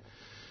disgusting.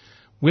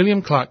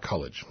 William Clark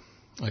College.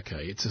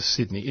 Okay, it's in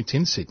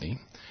Sydney,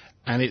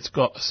 and it's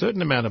got a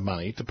certain amount of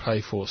money to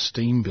pay for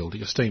STEAM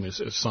building. STEAM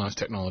is science,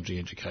 technology,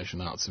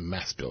 education, arts and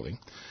maths building,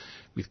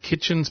 with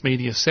kitchens,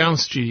 media, sound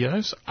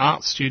studios,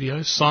 art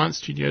studios, science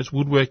studios,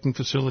 woodworking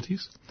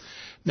facilities.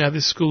 Now,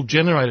 this school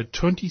generated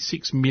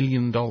 $26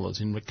 million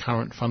in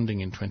recurrent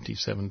funding in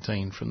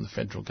 2017 from the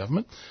federal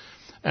government.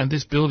 And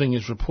this building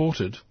is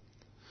reported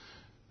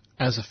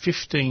as a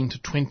 $15 to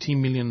 $20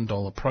 million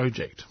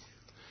project.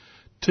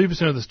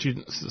 2% of the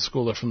students at the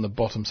school are from the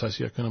bottom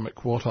socioeconomic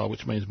quartile,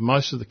 which means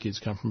most of the kids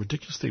come from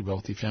ridiculously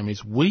wealthy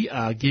families. We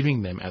are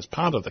giving them, as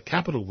part of the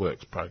Capital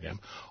Works program,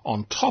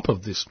 on top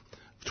of this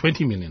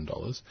 $20 million,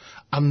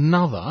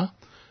 another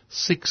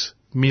 $6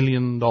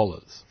 million.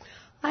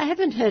 I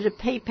haven't heard a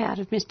peep out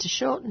of Mr.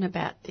 Shorten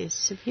about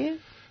this, have you?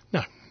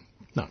 No.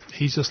 No,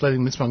 he's just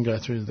letting this one go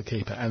through to the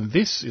keeper. And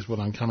this is what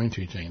I'm coming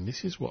to, Jean.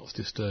 This is what's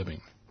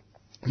disturbing.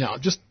 Now,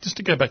 just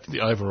to go back to the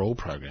overall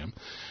program,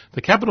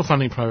 the capital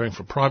funding program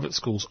for private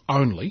schools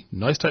only,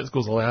 no state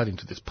schools allowed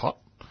into this pot,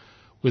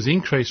 was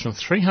increased from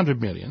 $300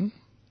 million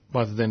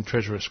by the then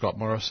Treasurer Scott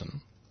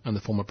Morrison and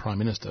the former Prime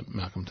Minister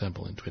Malcolm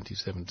Turnbull in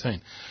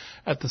 2017.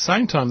 At the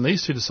same time,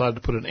 these two decided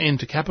to put an end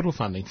to capital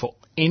funding for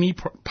any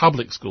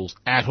public schools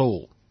at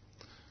all.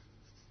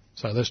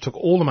 So they took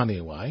all the money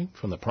away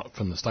from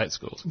the state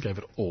schools and gave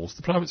it all to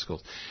the private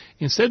schools.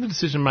 Instead, the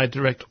decision made to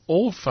direct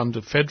all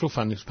federal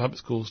funding for public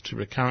schools to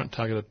a current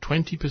target of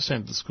 20%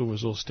 of the school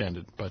resource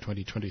standard by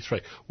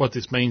 2023. What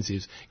this means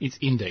is it's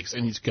indexed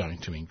and it's going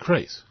to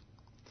increase.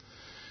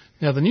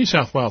 Now, the New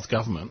South Wales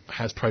government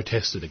has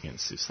protested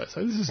against this. They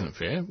say, this isn't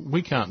fair.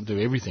 We can't do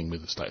everything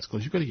with the state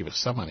schools. You've got to give us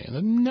some money.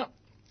 And no,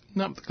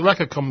 the lack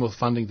of Commonwealth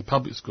funding to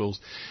public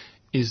schools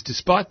is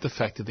despite the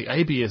fact that the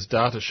ABS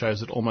data shows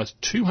that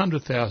almost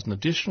 200,000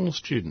 additional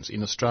students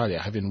in Australia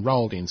have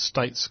enrolled in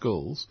state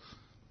schools,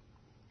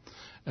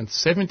 and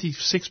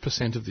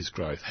 76% of this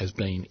growth has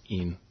been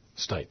in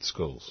state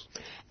schools.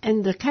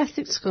 And the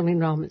Catholic school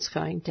enrolment's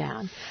going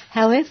down.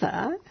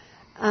 However,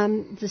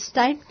 the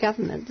state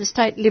government, the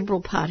state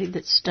Liberal Party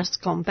that's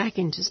just gone back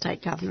into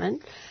state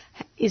government,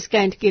 is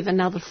going to give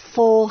another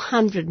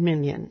 $400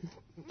 million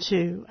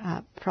to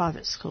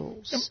private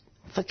schools. Yep.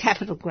 For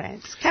capital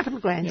grants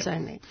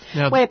only.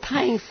 Now, we're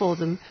paying for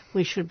them,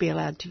 we should be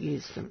allowed to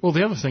use them. Well,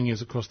 the other thing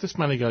is, of course, this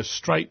money goes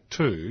straight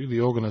to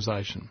the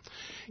organisation.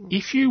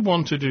 If you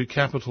want to do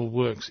capital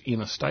works in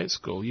a state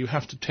school, you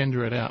have to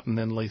tender it out and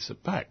then lease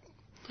it back.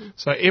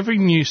 So every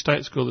new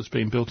state school that's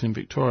been built in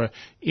Victoria,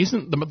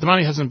 the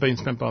money hasn't been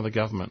spent by the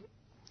government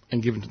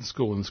and given to the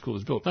school and the school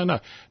is built. No,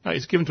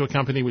 it's given to a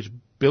company which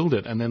build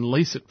it and then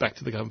lease it back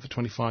to the government for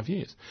 25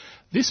 years.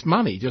 This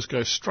money just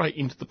goes straight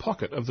into the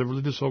pocket of the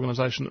religious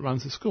organisation that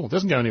runs the school. It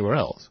doesn't go anywhere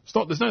else.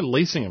 There's no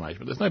leasing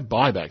arrangement, there's no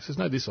buybacks, there's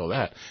no this or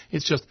that.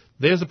 It's just,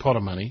 there's a pot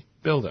of money,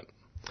 build it.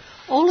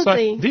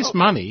 This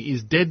money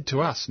is dead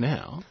to us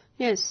now.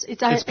 Yes,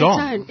 it's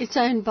gone. It's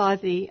owned by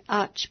the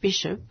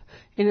Archbishop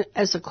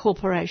as a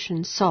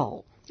corporation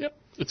sole. Yep,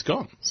 it's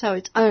gone. So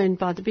it's owned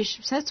by the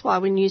bishops. That's why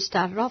when you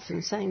started off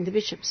and saying the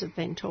bishops have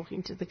been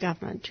talking to the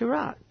government, you're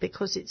right,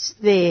 because it's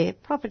their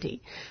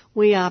property.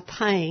 We are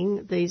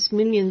paying these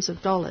millions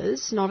of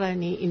dollars, not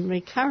only in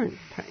recurrent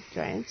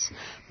grants,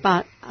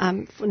 but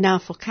now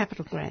for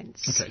capital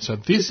grants. Okay, so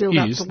this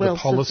is the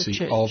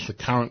policy of the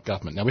current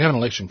government. Now, we have an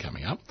election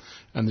coming up,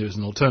 and there is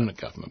an alternate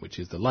government, which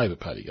is the Labor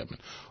Party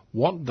government.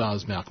 What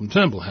does Malcolm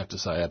Turnbull have to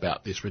say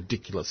about this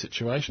ridiculous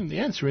situation? The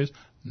answer is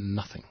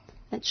nothing.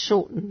 That's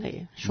Shorten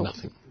there.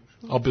 Nothing.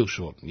 Oh, Bill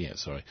Shorten. Yeah,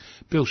 sorry.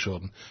 Bill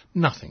Shorten.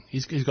 Nothing.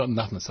 He's got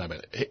nothing to say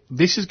about it.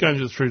 This is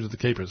going through to the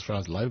keeper as far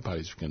as the Labor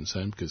Party is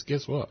concerned, because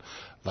guess what?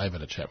 They've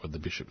had a chat with the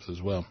bishops as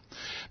well.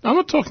 Now, I'm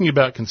not talking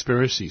about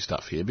conspiracy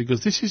stuff here,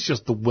 because this is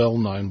just the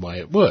well-known way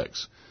it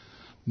works.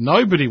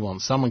 Nobody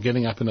wants someone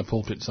getting up in a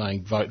pulpit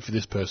saying, vote for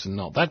this person,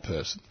 not that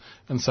person.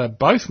 And so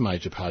both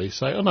major parties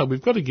say, oh no,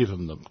 we've got to give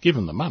them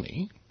the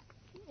money,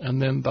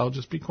 and then they'll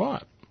just be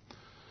quiet.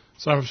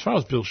 So as far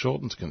as Bill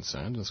Shorten's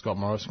concerned, and Scott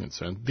Morrison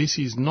concerned, this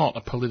is not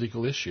a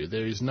political issue.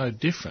 There is no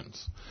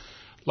difference.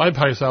 Labor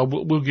Party say,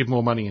 we'll give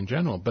more money in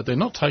general, but they're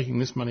not taking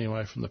this money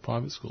away from the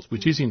private schools,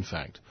 which is in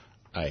fact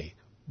a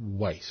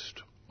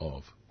waste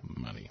of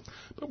money.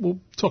 But we'll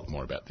talk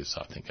more about this,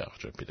 I think,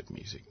 after a bit of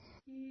music.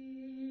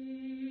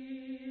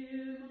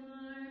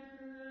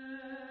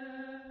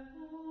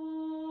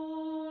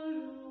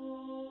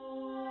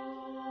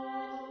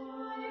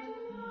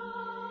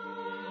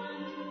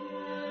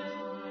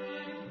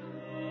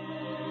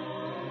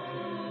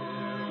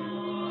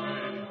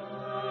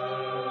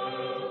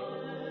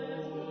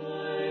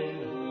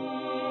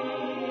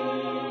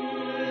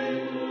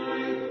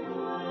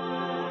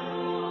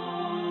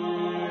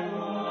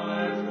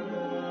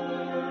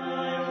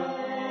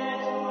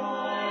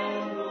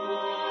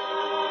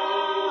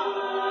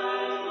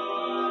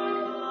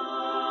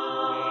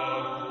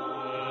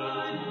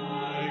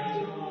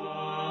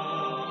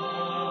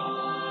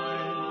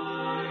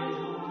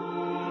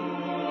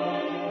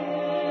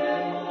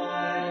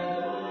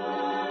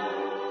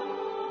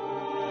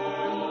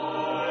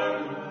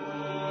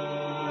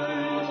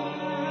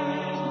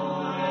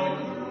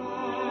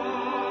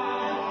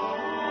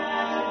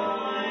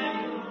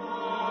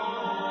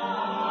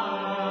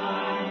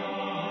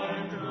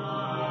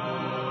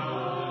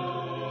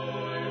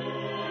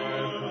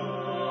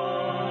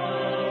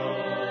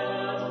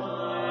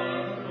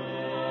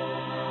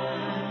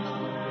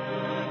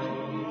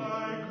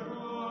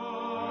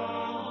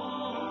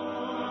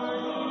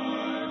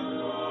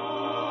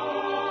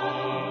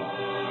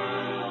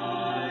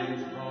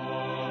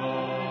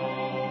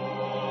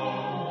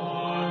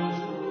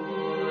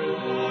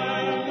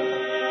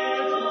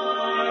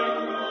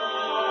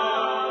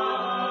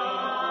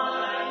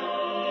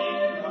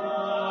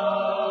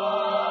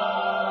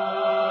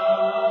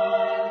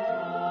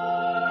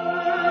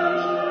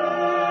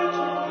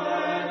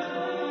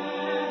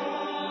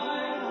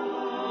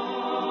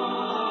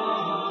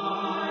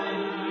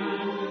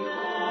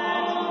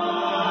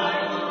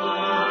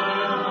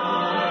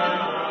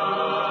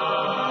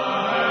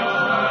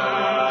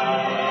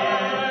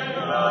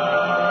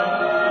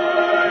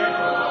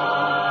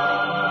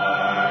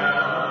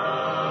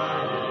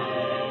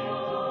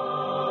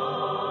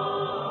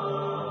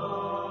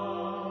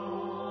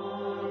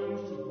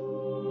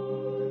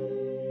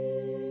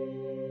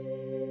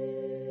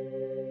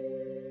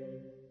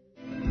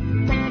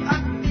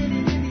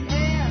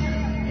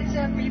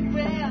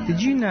 Did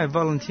you know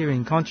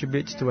volunteering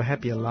contributes to a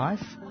happier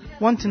life?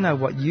 Want to know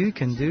what you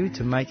can do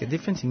to make a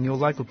difference in your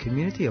local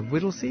community of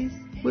Whittlesea?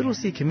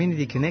 Whittlesea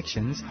Community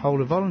Connections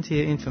hold a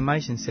volunteer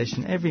information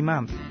session every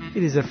month.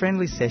 It is a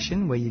friendly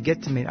session where you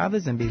get to meet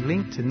others and be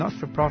linked to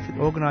not-for-profit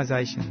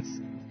organisations.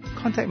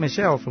 Contact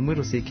Michelle from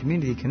Whittlesea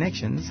Community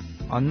Connections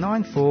on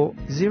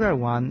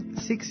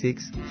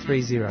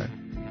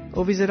 94016630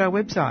 or visit our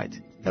website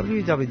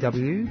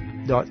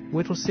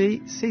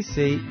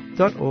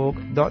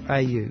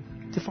www.whittleseacc.org.au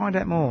to find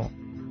out more.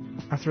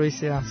 A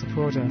 3CR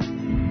supporter.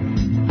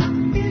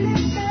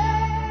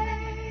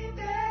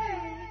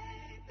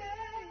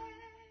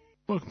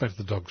 Welcome back to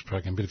the Dogs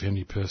program. Bit of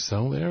Henry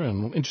Purcell there,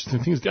 and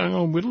interesting things going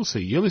on in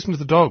Whittlesea. You're listening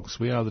to the Dogs.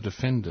 We are the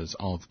defenders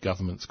of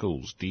government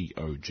schools,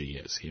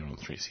 DOGS, here on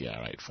 3CR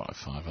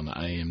 855 on the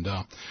AM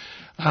dial.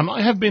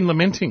 I have been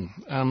lamenting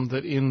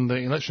that in the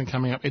election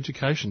coming up,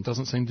 education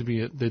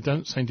there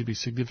don't seem to be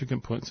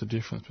significant points of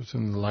difference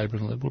between the Labor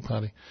and the Liberal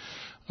Party.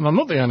 And I'm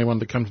not the only one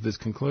to come to this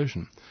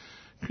conclusion.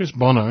 Chris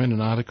Bonner, in an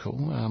article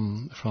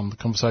from the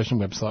Conversation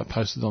website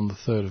posted on the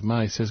 3rd of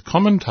May, says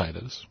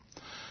commentators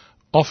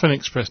often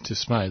express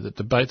dismay that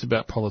debates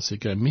about policy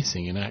go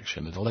missing in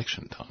action at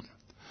election time.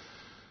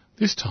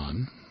 This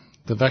time,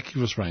 the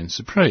vacuous reigns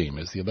supreme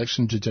as the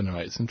election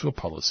degenerates into a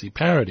policy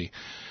parody,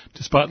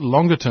 despite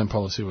longer-term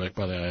policy work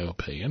by the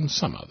ALP and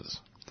some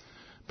others.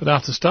 But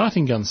after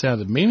starting gun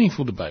sounded,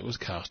 meaningful debate was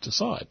cast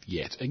aside,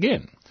 yet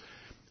again.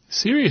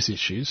 Serious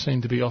issues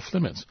seem to be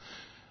off-limits,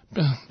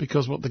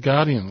 because what The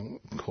Guardian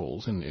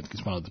calls, and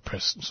it's one of the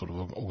press sort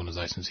of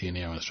organisations here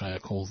now in Australia,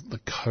 calls the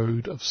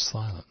Code of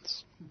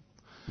Silence.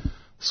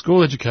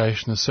 School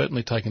education has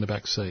certainly taken a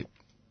back seat.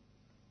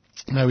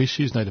 No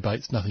issues, no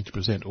debates, nothing to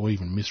present or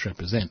even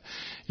misrepresent.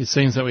 It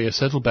seems that we have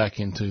settled back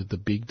into the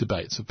big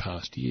debates of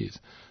past years.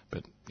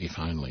 But if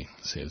only,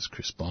 says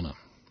Chris Bonner.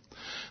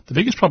 The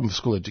biggest problem for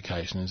school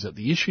education is that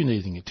the issue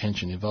needing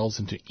attention evolves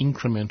into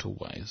incremental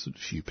ways that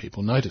few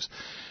people notice.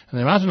 And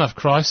there aren't enough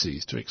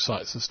crises to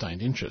excite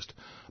sustained interest.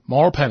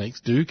 Moral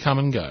panics do come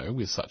and go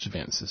with such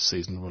events as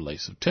seasonal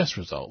release of test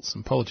results,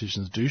 and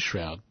politicians do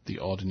shroud the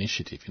odd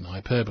initiative in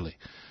hyperbole.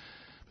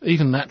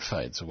 Even that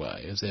fades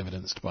away, as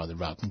evidenced by the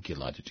Rudd and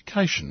Gillard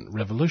education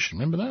revolution.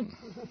 Remember that?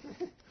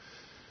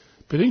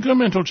 But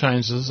incremental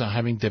changes are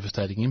having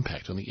devastating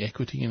impact on the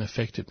equity and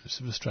effectiveness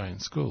of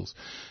Australian schools.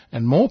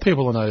 And more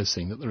people are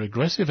noticing that the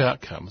regressive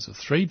outcomes of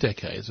 3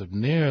 decades of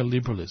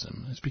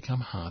neoliberalism has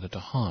become harder to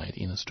hide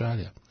in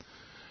Australia.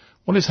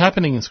 What is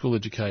happening in school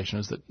education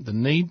is that the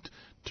need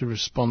to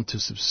respond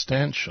to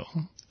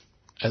substantial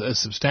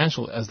as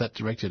that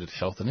directed at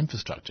health and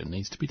infrastructure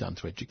needs to be done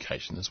to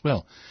education as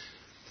well.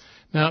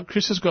 Now,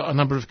 Chris has got a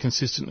number of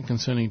consistent and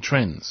concerning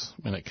trends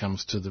when it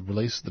comes to the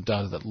release of the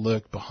data that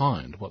lurk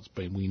behind what's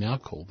been we now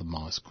call the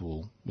My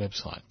School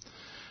website.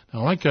 Now,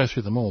 I won't go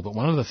through them all, but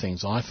one of the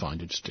things I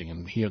find interesting,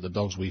 and here at the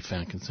Dogs we've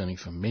found concerning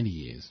for many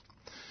years,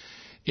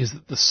 is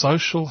that the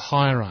social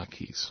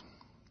hierarchies,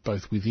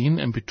 both within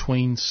and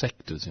between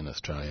sectors in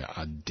Australia,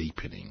 are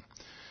deepening.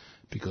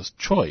 Because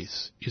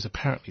choice is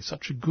apparently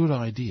such a good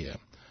idea,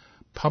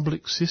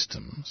 public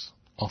systems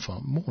offer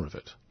more of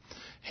it.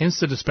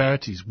 Hence the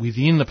disparities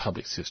within the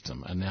public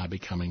system are now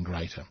becoming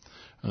greater,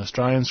 and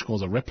Australian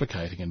schools are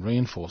replicating and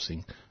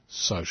reinforcing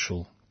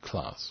social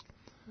class.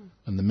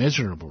 And the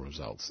measurable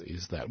results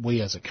is that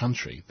we as a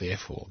country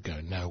therefore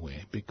go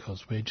nowhere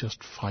because we're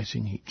just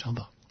fighting each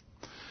other.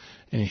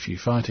 And if you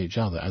fight each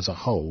other as a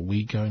whole,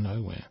 we go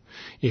nowhere.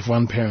 If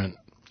one parent,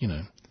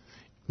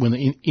 when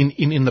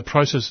in the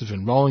process of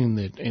enrolling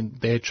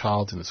their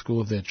child in the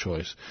school of their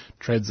choice,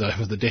 treads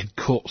over the dead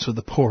corpse of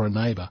the poorer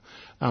neighbour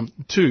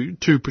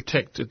to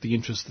protect the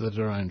interests of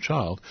their own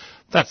child,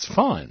 that's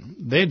fine.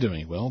 They're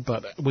doing well,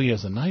 but we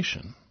as a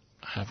nation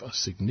have a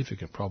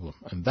significant problem,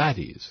 and that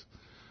is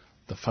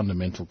the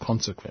fundamental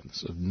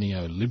consequence of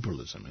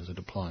neoliberalism as it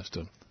applies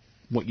to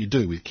what you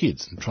do with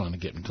kids and trying to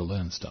get them to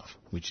learn stuff,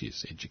 which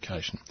is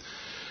education.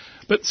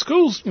 But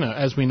schools,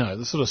 as we know,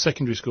 the sort of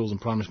secondary schools and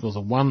primary schools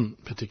are one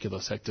particular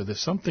sector. There's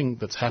something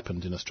that's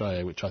happened in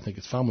Australia which I think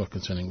is far more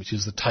concerning, which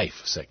is the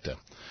TAFE sector,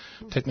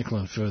 technical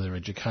and further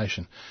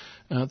education.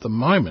 And at the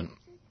moment,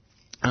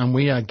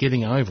 we are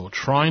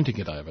trying to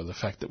get over the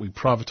fact that we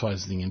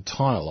privatised the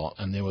entire lot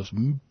and there was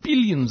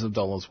billions of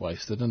dollars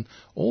wasted and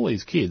all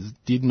these kids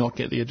did not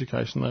get the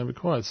education they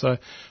required. So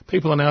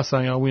people are now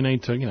saying, we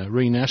need to,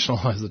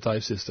 renationalise the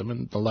TAFE system,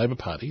 and the Labor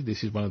Party,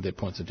 this is one of their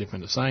points of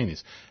difference of saying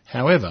this.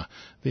 However,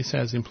 this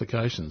has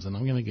implications, and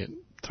I'm going to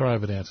throw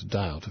over now to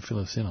Dale to fill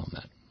us in on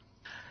that.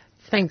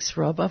 Thanks,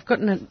 Rob. I've got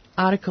an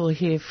article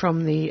here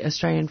from the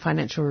Australian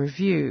Financial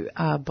Review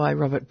by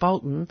Robert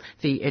Bolton,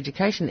 the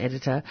education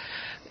editor,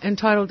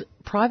 entitled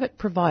Private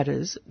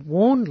Providers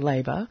Warn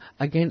Labor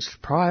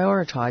Against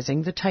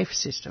Prioritising the TAFE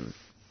System.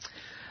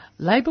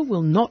 Labor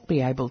will not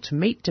be able to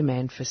meet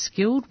demand for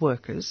skilled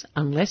workers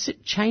unless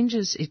it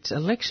changes its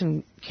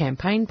election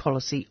campaign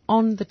policy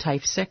on the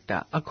TAFE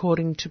sector,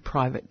 according to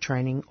private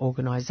training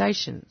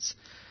organisations.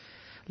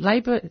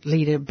 Labor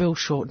leader Bill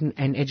Shorten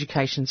and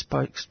education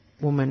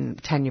woman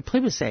Tanya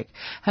Plibersek,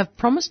 have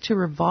promised to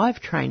revive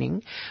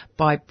training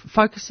by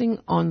focusing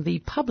on the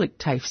public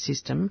TAFE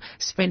system,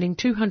 spending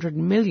 $200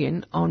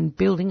 million on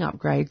building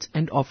upgrades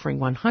and offering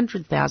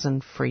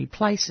 100,000 free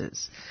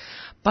places.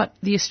 But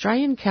the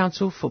Australian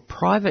Council for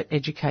Private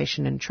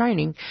Education and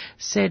Training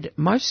said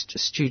most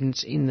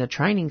students in the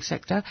training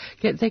sector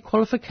get their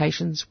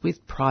qualifications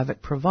with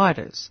private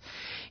providers.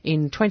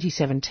 In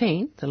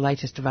 2017, the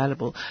latest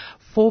available,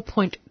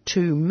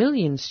 4.2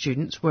 million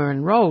students were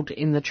enrolled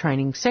in the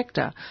training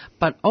sector,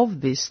 but of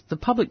this, the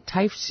public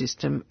TAFE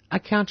system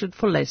accounted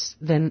for less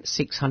than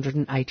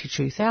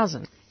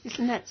 682,000.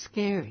 Isn't that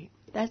scary?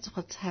 That's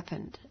what's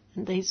happened,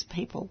 and these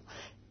people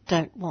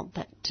don't want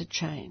that to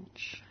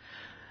change.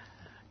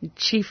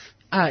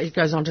 It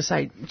goes on to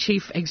say,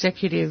 Chief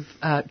Executive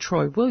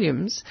Troy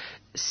Williams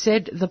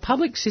said the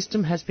public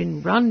system has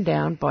been run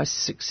down by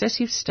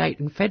successive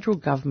state and federal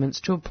governments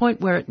to a point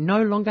where it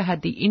no longer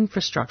had the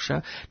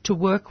infrastructure to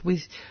work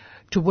with,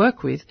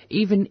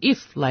 even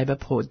if Labor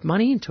poured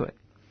money into it.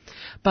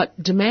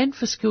 But demand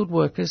for skilled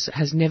workers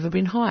has never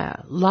been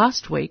higher.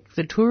 Last week,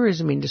 the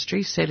tourism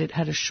industry said it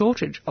had a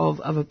shortage of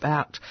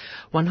about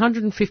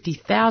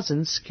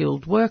 150,000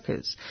 skilled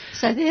workers.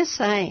 So they're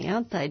saying,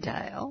 aren't they,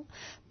 Dale,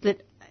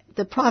 that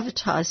the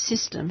privatised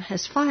system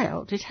has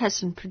failed. It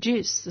hasn't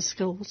produced the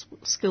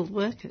skilled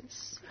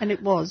workers. And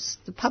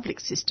the public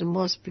system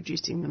was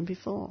producing them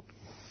before.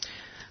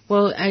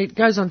 Well, it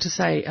goes on to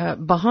say,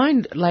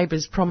 behind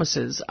Labor's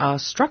promises are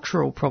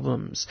structural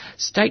problems.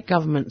 State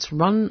governments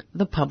run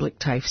the public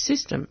TAFE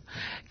system.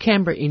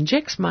 Canberra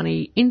injects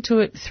money into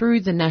it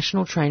through the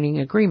national training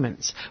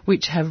agreements,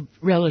 which have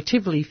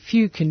relatively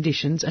few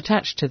conditions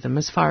attached to them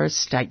as far as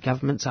state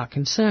governments are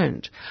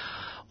concerned.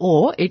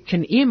 Or it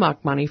can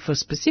earmark money for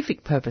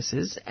specific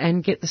purposes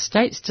and get the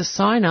states to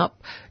sign up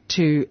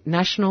to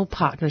National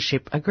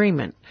Partnership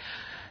Agreement.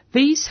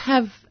 These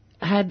have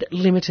had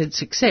limited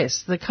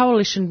success. The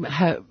coalition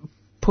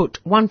put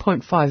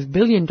 $1.5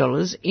 billion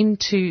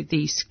into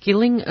the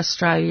Skilling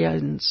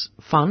Australians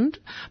Fund,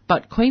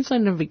 but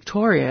Queensland and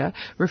Victoria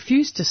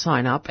refused to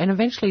sign up, and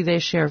eventually their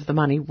share of the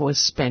money was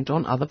spent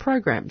on other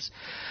programs.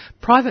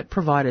 Private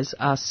providers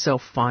are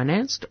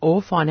self-financed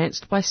or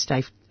financed by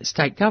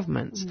state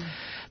governments.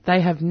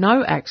 They have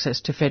no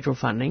access to federal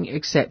funding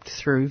except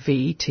through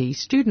VET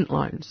student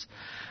loans.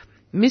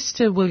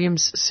 Mr.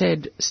 Williams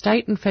said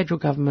state and federal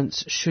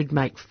governments should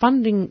make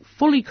funding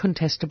fully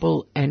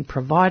contestable and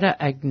provider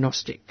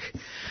agnostic.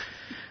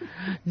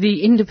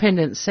 The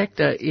independent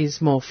sector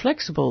is more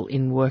flexible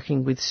in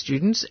working with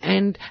students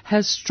and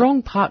has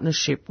strong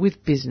partnership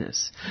with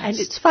business. And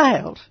it's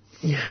failed.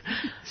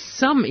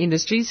 Some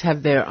industries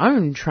have their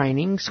own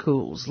training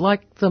schools,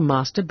 like the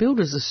Master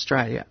Builders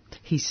Australia,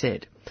 he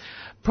said.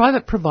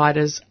 Private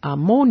providers are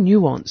more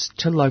nuanced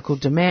to local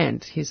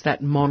demand. Here's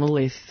that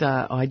monolith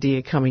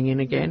idea coming in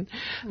again.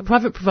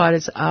 Private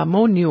providers are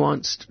more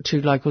nuanced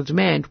to local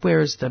demand,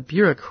 whereas the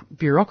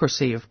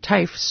bureaucracy of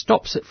TAFE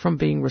stops it from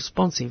being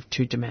responsive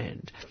to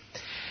demand.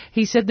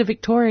 He said the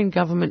Victorian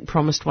government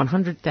promised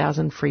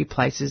 100,000 free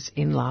places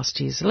in last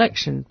year's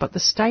election, but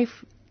the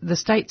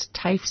state's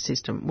TAFE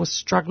system was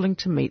struggling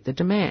to meet the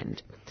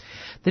demand.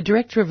 The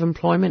Director of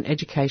Employment,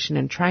 Education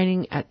and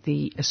Training at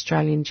the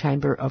Australian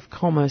Chamber of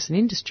Commerce and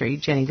Industry,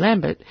 Jenny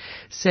Lambert,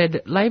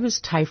 said Labor's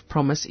TAFE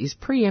promise is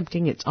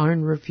preempting its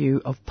own review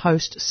of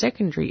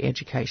post-secondary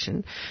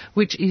education,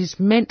 which is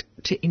meant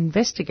to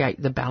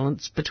investigate the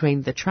balance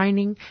between the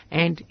training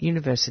and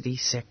university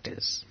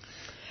sectors.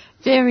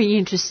 Very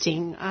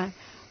interesting.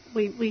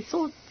 We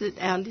thought that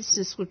our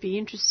listeners would be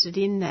interested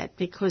in that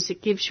because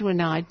it gives you an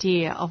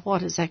idea of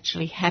what has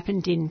actually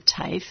happened in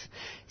TAFE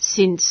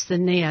since the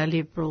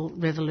neoliberal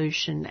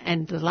revolution,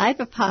 and the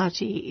Labor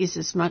Party is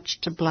as much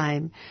to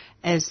blame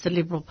as the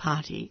Liberal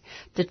Party.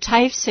 The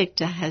TAFE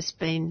sector has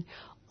been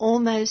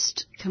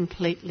almost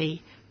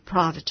completely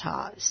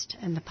privatised,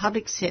 and the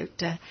public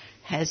sector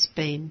has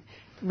been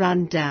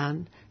run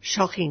down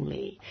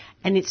shockingly,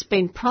 and it's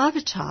been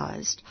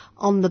privatised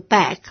on the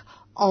back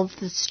of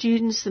the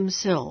students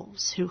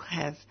themselves, who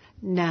have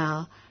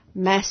now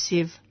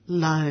massive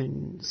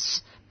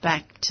loans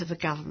back to the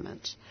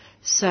government.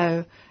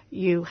 So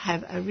you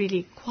have a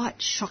really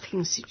quite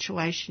shocking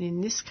situation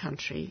in this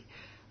country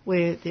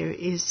where there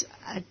is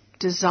a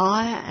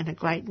desire and a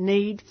great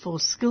need for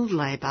skilled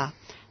labour,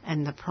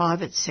 and the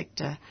private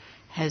sector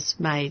has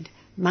made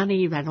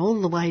money, ran all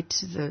the way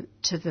to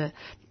the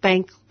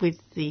bank with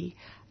the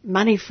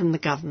money from the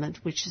government,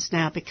 which has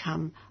now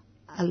become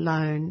a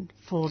loan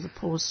for the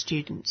poor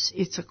students.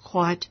 It's a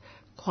quite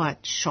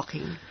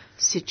shocking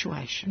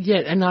situation.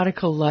 Yet an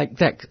article like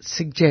that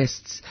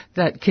suggests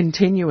that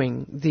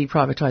continuing the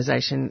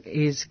privatisation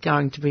is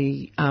going to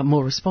be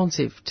more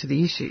responsive to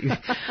the issue.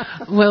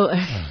 Well,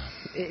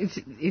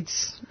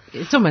 it's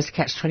almost a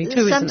catch-22,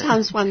 isn't it?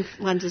 Sometimes one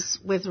wonders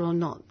whether or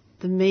not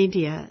the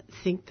media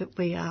think that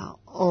we are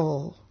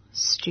all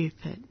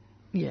stupid.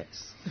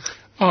 Yes.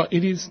 Oh,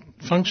 it is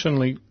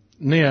functionally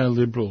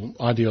neoliberal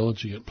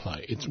ideology at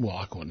play.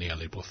 I call it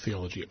neoliberal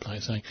theology at play,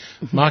 saying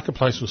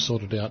marketplace was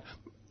sorted out,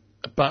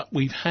 But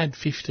we've had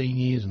 15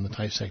 years in the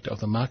TAFE sector of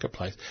the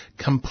marketplace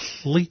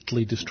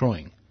completely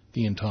destroying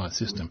the entire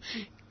system.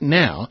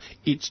 Now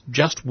it's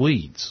just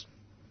weeds.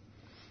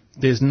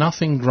 There's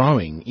nothing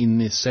growing in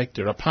this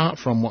sector apart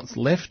from what's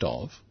left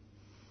of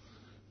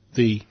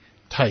the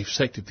TAFE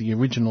sector, the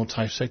original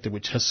TAFE sector,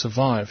 which has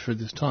survived through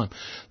this time.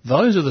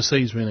 Those are the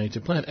seeds we need to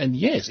plant. And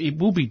yes, it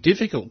will be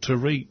difficult to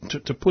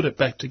put it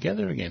back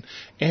together again.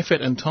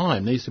 Effort and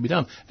time needs to be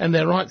done. And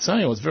they're right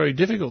saying it's very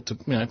difficult to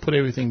put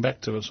everything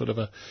back to a sort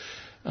of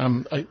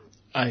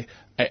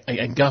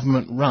a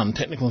government-run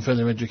technical and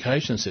further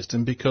education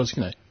system because,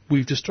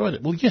 we've destroyed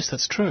it. Well, yes,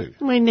 that's true.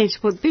 We need to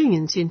put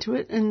billions into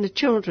it, and the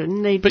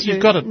children need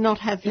not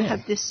have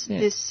this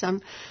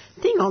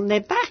thing on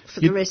their back for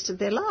the rest of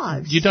their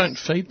lives. You don't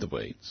feed the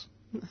weeds.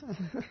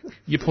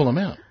 You pull them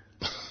out.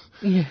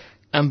 Yeah.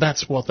 And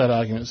that's what that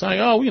argument is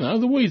saying. Oh,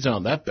 the weeds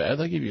aren't that bad.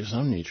 They give you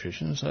some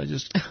nutrition, so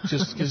just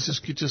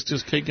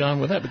keep going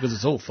with that because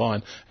it's all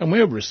fine. And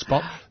they're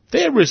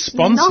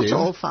responsive. Not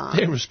all fine.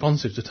 They're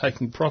responsive to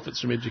taking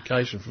profits from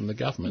education from the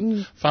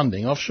government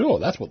funding offshore.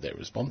 That's what they're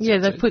responsive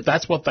to.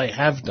 That's what they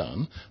have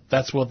done.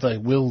 That's what they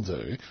will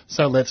do.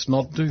 So let's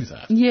not do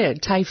that. Yeah,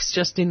 TAFE's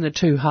just in the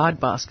too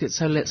hard basket,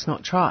 so let's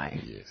not try.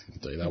 Yes,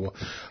 indeed. Well,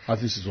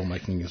 this is all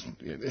making us...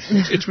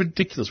 It's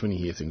ridiculous when you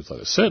hear things like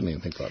this, certainly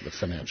in things like the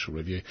Financial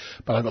Review.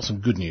 But I've got some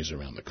good news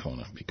around the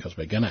corner because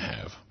we're going to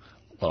have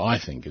what I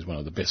think is one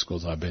of the best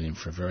schools I've been in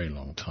for a very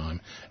long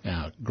time,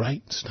 our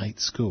Great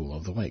State School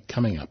of the Week,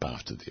 coming up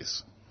after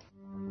this.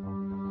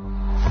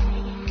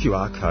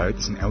 QR Code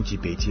is an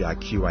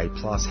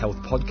LGBTIQA+ health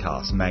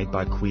podcast made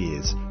by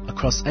queers.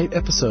 Across 8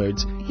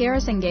 episodes, hear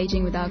us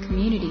engaging with our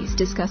communities,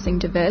 discussing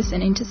diverse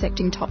and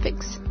intersecting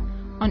topics.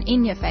 On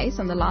In Your Face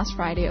on the last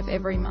Friday of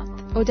every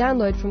month. Or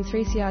download from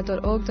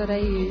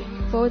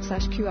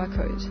 3cr.org.au/QR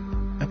code.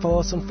 And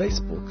follow us on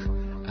Facebook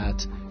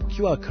at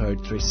QR Code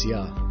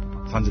 3CR.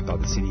 Funded by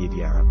the City of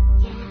Yarra.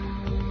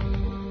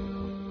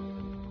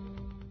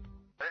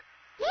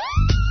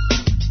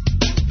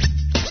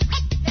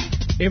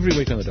 Every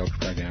week on the Dogs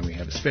Program we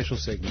have a special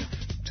segment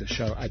to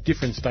show a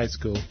different state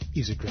school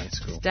is a great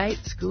school.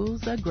 State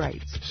schools are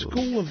great schools.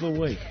 School of the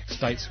Week.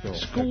 State school.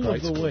 School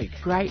of the Week.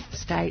 Great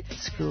state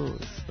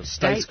schools.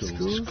 State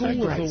schools.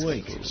 School of the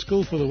Week.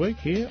 School for the Week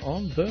here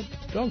on the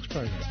Dogs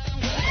Program.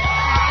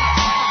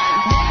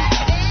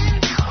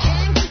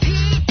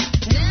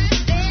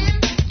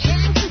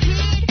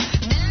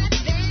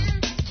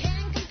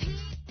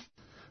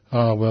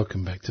 Oh,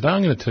 welcome back. Today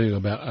I'm going to tell you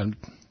about,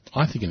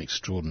 I think, an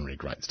extraordinary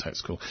great state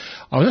school.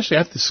 I was actually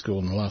at this school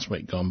in the last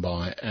week gone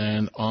by,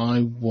 and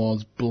I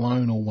was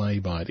blown away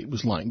by it. It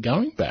was like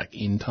going back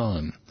in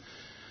time.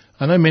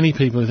 I know many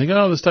people who think,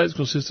 the state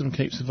school system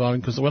keeps surviving,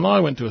 because when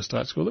I went to a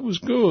state school, it was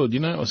good,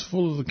 it was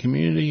full of the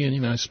community,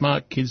 and,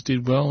 smart kids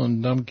did well,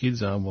 and dumb kids,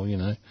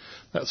 that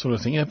sort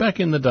of thing. Back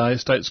in the day,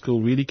 state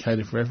school really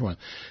catered for everyone.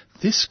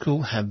 This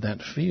school had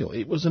that feel.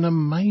 It was an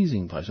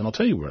amazing place, and I'll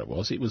tell you where it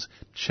was. It was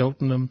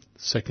Cheltenham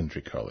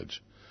Secondary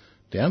College,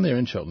 down there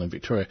in Cheltenham,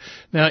 Victoria.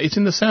 Now, it's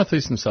in the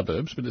southeastern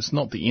suburbs, but it's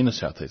not the inner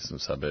southeastern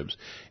suburbs.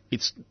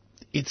 Its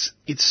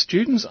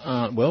students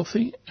aren't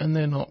wealthy, and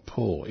they're not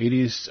poor. It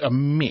is a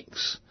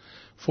mix.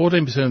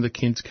 14% of the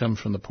kids come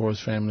from the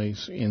poorest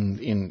families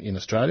in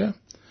Australia,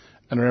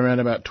 and around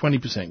about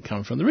 20%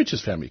 come from the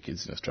richest family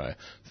kids in Australia.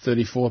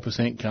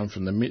 34% come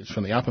from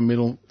the upper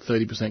middle,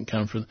 30%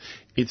 come from...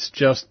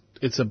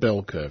 It's a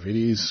bell curve. It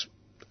is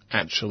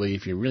actually,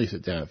 if you really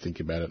sit down and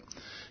think about it,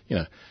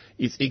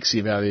 its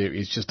ICSI value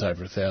is just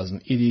over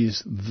 1,000. It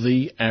is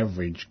the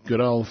average, good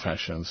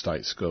old-fashioned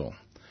state school.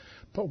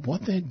 But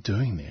what they're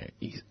doing there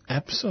is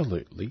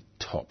absolutely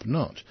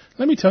top-notch.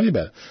 Let me tell you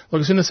about it. Look,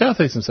 it's in the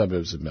southeastern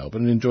suburbs of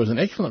Melbourne. It enjoys an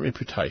excellent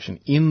reputation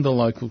in the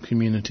local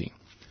community.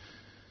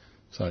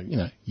 So,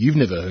 you've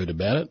never heard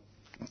about it.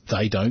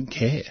 They don't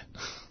care.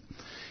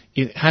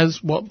 It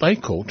has what they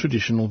call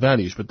traditional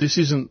values, but this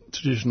isn't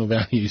traditional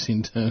values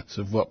in terms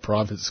of what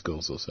private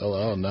schools will sell.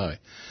 Oh, no.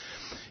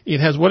 It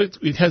has what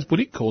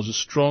it calls a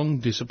strong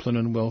discipline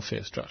and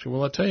welfare structure.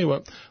 Well, I tell you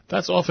what,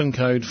 that's often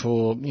code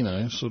for, we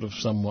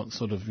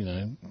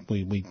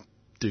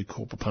do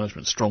corporal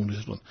punishment, strong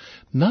discipline.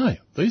 No,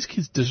 these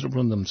kids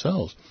discipline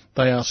themselves.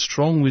 They are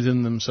strong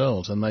within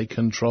themselves and they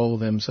control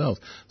themselves.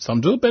 Some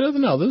do it better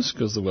than others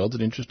because the world's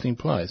an interesting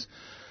place.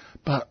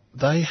 But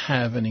they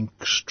have an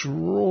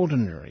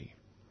extraordinary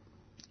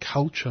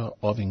culture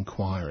of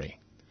inquiry.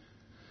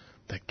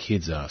 The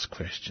kids ask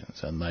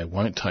questions and they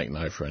won't take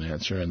no for an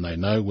answer, and they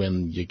know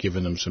when you're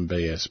giving them some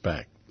BS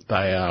back.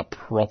 They are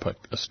proper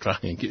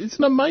Australian kids. It's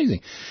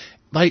amazing.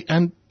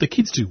 And the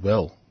kids do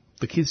well.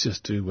 The kids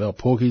just do well.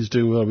 Poor kids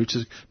do well.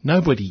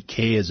 Nobody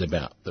cares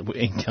about the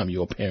income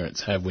your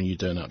parents have when you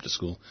turn up to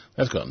school.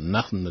 That's got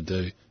nothing to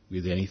do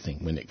with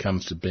anything when it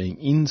comes to being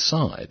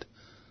inside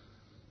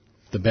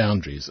the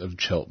boundaries of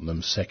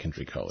Cheltenham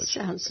Secondary College.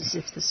 Sounds as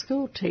if the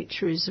school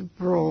teacher is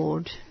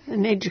abroad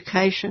and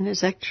education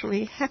is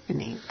actually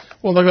happening.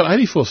 Well, they've got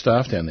 84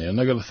 staff down there and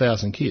they've got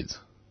 1,000 kids.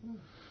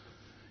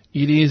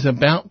 It is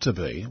about to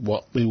be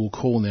what we will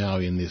call now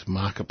in this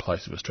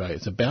marketplace of Australia.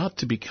 It's about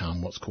to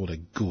become what's called a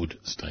good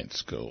state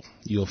school.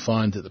 You'll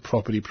find that the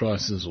property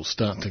prices will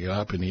start to go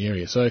up in the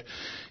area. So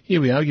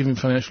here we are giving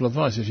financial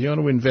advice. If you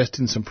want to invest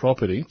in some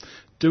property,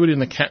 do it in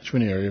the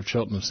catchment area of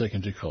Cheltenham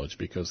Secondary College,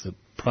 because the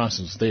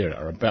prices there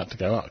are about to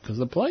go up because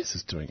the place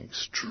is doing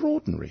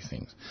extraordinary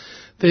things.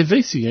 Their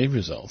VCE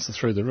results are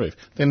through the roof.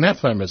 Their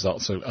NAPLAN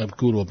results are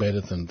good or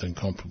better than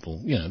comparable.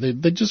 You know,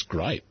 they're just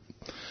great.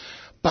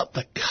 But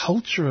the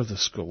culture of the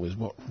school is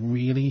what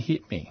really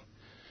hit me.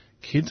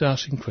 Kids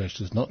asking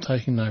questions, not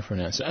taking no for an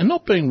answer, and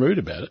not being rude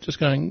about it, just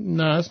going,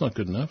 no, that's not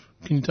good enough.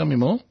 Can you tell me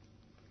more?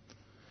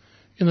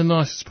 In the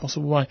nicest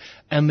possible way.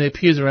 And their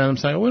peers around them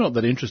saying, we're not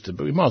that interested,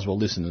 but we might as well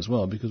listen as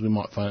well because we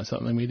might find out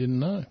something we didn't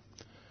know.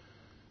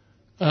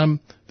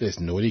 There's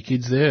naughty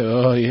kids there,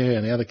 oh yeah,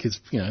 and the other kids,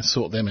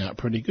 sort them out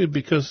pretty good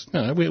because,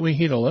 we're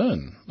here to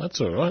learn.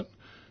 That's all right.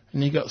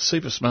 And you've got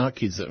super smart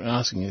kids that are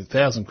asking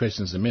 1,000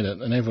 questions a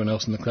minute and everyone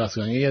else in the class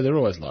going, yeah, they're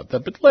always like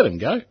that, but let them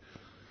go.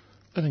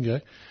 Let them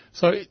go.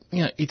 So,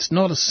 it's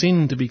not a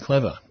sin to be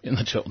clever in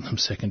the Cheltenham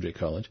Secondary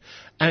College,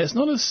 and it's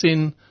not a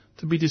sin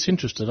to be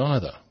disinterested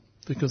either,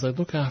 because they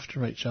look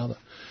after each other.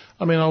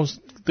 I mean,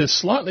 there's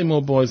slightly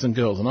more boys than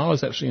girls, and I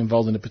was actually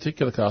involved in a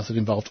particular class that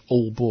involved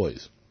all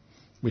boys,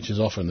 which is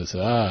often they say,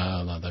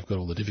 no, they've got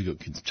all the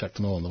difficult kids, chucked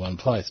them all in the one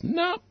place.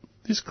 No.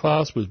 This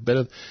class was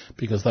better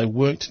because they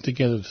worked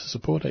together to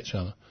support each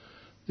other.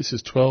 This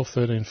is 12,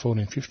 13,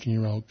 14,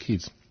 15-year-old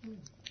kids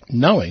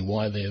knowing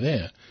why they're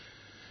there.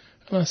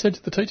 And I said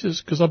to the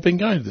teachers, because I've been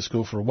going to the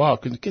school for a while,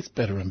 because it gets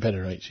better and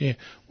better each year,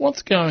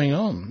 what's going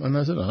on? And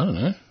they said, I don't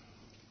know.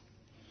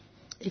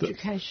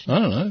 Education. I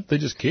don't know. They're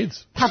just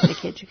kids.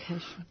 Public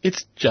education.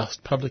 It's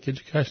just public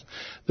education.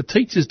 The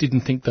teachers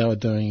didn't think they were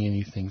doing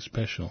anything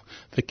special.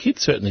 The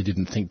kids certainly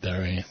didn't think they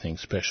were anything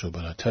special,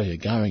 but I tell you,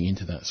 going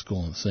into that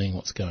school and seeing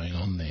what's going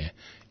on there,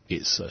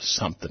 it's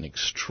something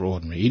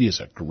extraordinary. It is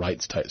a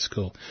great state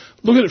school.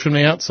 Look at it from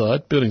the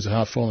outside. Buildings are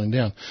half falling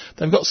down.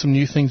 They've got some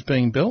new things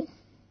being built,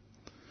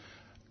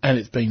 and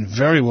it's been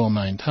very well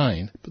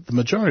maintained, but the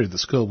majority of the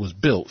school was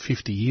built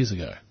 50 years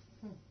ago.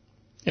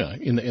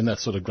 In that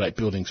sort of great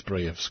building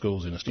spree of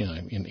schools in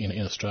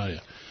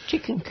Australia.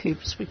 Chicken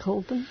coops, we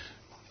called them.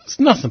 It's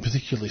nothing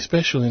particularly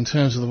special in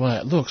terms of the way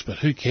it looks, but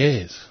who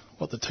cares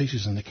what the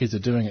teachers and the kids are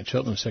doing at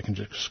Cheltenham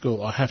Secondary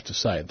School? I have to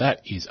say,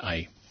 that is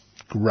a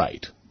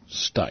great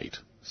state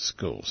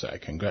school. So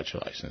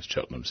congratulations,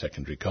 Cheltenham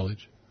Secondary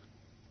College.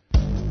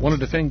 Want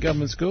to defend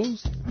government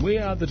schools? We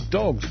are the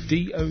Dogs,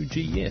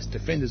 D-O-G-S,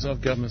 Defenders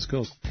of Government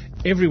Schools.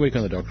 Every week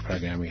on the Dogs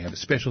program we have a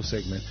special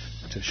segment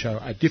to show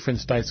a different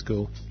state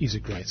school is a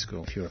great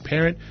school. If you're a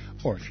parent,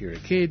 or if you're a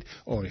kid,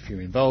 or if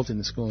you're involved in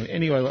the school in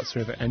any way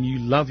whatsoever and you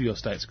love your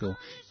state school,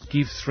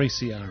 give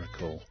 3CR a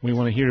call. We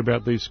want to hear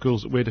about these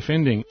schools that we're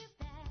defending.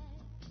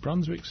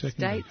 Brunswick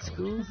Secondary State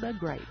schools are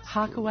great.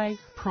 Harkaway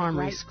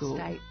Primary School.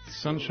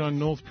 Sunshine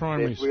North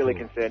Primary School. They're really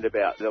concerned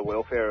about the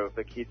welfare of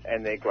the kids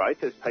and their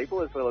growth as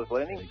people as well as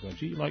learning.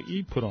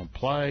 You put on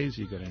plays,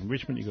 you've got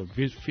enrichment, you've got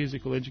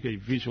physical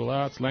education, visual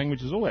arts,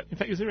 languages, all that. In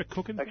fact, is there a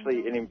cooking?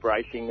 Actually, an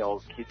embracing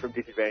of kids from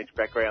disadvantaged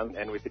backgrounds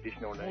and with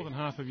additional needs. More than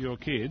half of your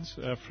kids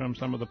are from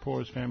some of the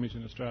poorest families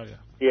in Australia.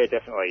 Yeah,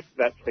 definitely.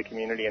 That's the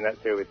community and that's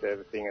who we're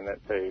servicing and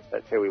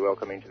that's who we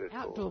welcome into the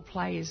school. Outdoor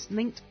play is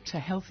linked to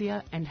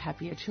healthier and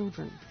happier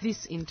children.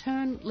 This, in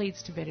turn,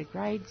 leads to better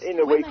grades. In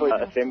the weekly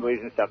assemblies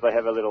and stuff, they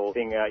have a little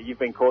thing, you've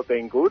been caught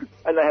being good,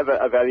 and they have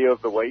a value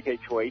of the week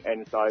each week,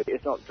 and so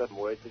it's not just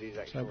words, it is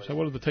actually. So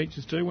what do the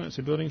teachers do when it's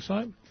a building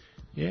site?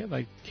 Yeah,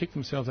 they kick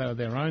themselves out of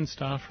their own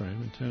staff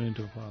room and turn it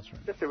into a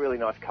classroom. Just a really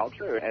nice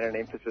culture and an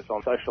emphasis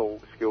on social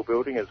skill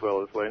building as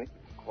well as learning.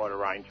 Quite a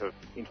range of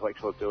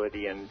intellectual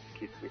ability and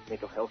kids with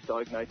mental health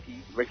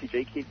diagnoses,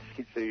 refugee kids,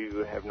 kids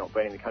who have not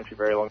been in the country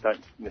very long,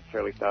 don't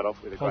necessarily start off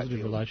with a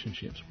positive great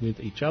relationships with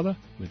each other,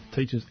 with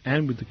teachers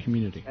and with the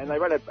community. And they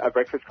run a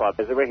breakfast club.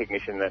 There's a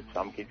recognition that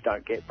some kids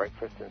don't get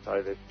breakfast and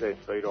so there's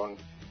food on.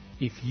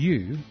 If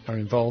you are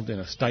involved in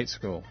a state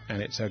school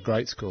and it's a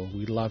great school,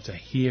 we'd love to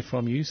hear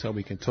from you so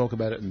we can talk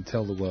about it and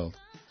tell the world.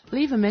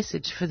 Leave a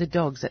message for the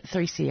Dogs at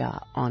 3CR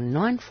on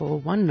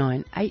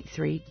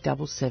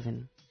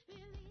 94198377.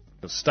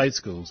 State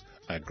schools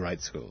are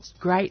great schools.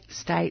 Great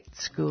state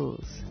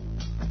schools.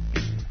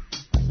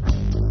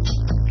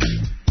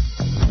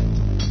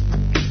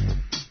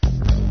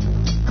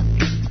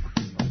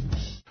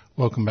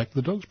 Welcome back to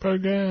the Dogs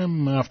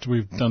program. After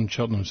we've done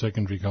Cheltenham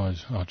Secondary,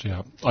 guys,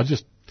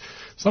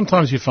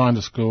 sometimes you find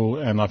a school,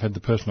 and I've had the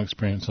personal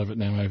experience of it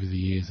now over the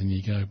years, and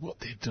you go, what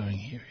they're doing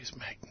here is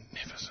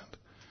magnificent.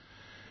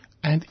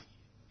 And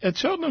at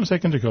Cheltenham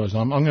Secondary College,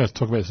 I'm going to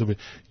talk about this a little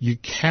bit, you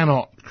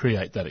cannot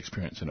create that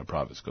experience in a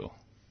private school.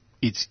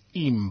 It's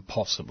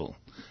impossible,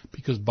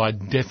 because by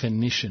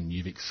definition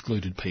you've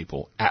excluded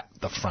people at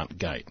the front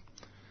gate.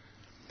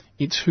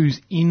 It's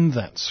who's in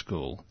that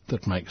school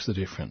that makes the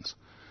difference.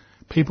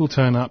 People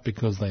turn up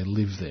because they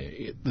live there.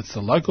 It's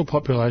the local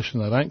population.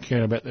 They don't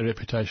care about their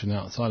reputation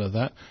outside of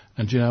that.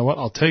 And you know what?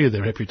 I'll tell you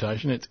their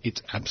reputation.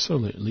 It's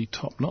absolutely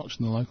top-notch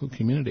in the local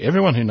community.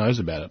 Everyone who knows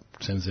about it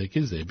sends their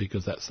kids there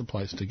because that's the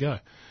place to go.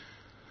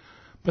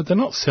 But they're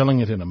not selling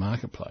it in a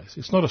marketplace.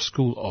 It's not a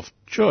school of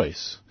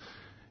choice.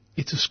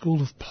 It's a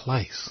school of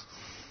place.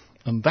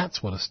 And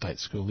that's what a state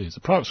school is. A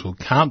private school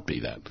can't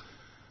be that,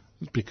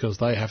 because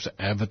they have to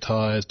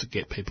advertise to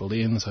get people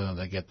in, so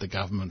they get the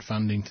government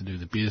funding to do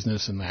the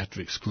business, and they have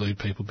to exclude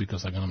people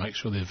because they're going to make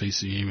sure their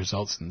VCE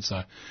results. And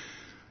so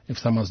if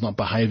someone's not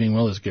behaving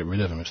well, just get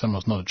rid of them. If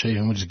someone's not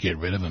achieving, we'll just get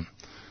rid of them,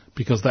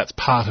 because that's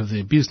part of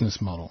their business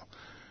model.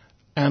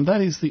 And that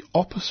is the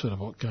opposite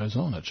of what goes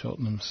on at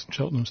Cheltenham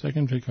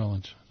Secondary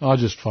College. I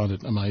just find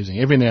it amazing.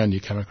 Every now and then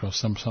you come across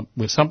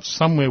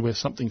somewhere where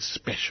something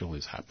special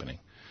is happening.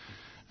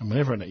 And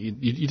whenever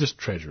you just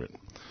treasure it.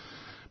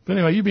 But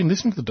anyway, you've been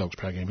listening to the Dogs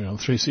program here on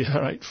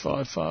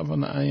 3CR855 on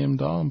the AM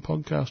dial and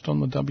podcast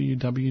on the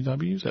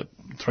wwws at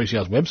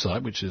 3CR's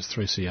website, which is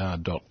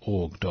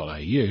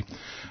 3cr.org.au.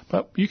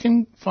 But you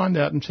can find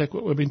out and check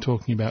what we've been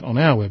talking about on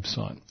our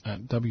website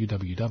at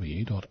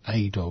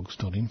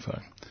www.adogs.info.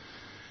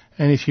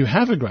 And if you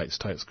have a great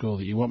state school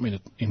that you want me to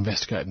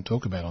investigate and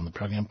talk about on the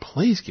program,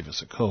 please give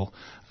us a call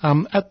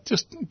at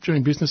just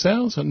during business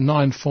hours at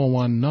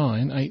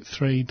 9419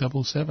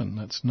 8377.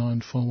 That's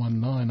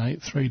 9419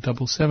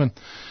 8377.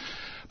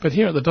 But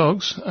here at the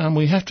Dogs,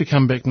 we have to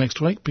come back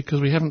next week because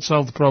we haven't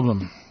solved the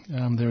problem.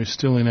 There is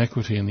still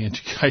inequity in the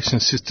education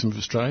system of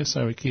Australia,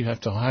 so we keep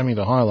having to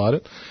highlight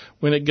it.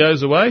 When it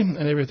goes away and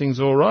everything's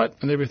all right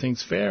and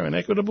everything's fair and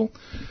equitable,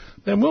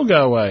 then we'll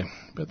go away.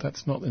 But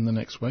that's not in the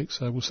next week,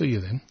 so we'll see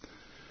you then.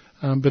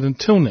 But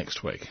until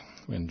next week,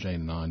 when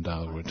Jean and I and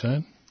Dale will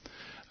return,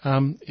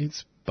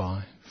 it's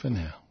bye for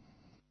now.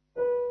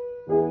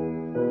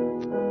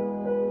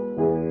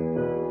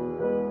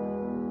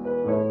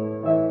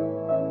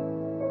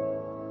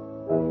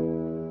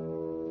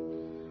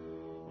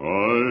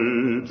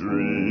 I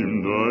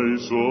dreamed I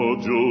saw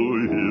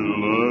Joe Hill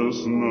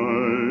last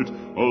night,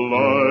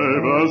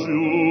 alive as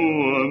you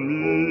and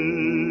me.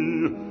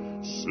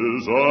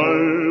 Says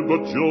I,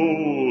 but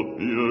Joe,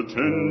 you're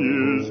 10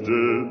 years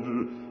dead.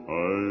 I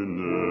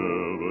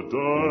never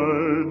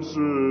died,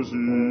 says he.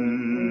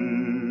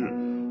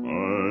 I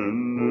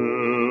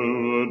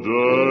never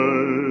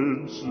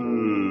died,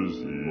 says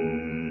he.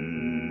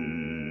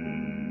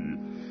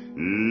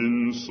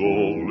 In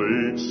Salt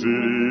Lake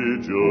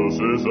City, Joe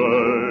says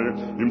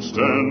I'm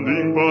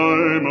standing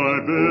by my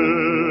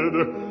bed.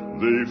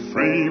 They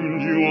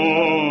framed you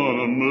on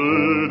a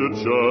murder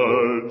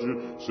charge,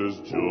 says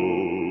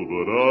Joe,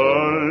 but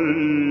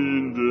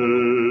I'm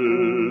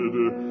dead,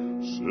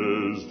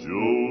 says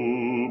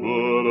Joe,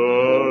 but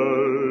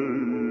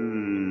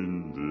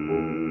I'm dead.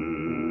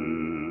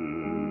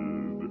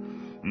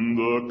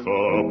 The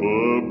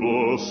copper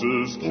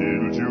bosses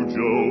killed you,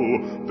 Joe.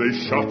 They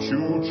shot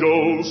you,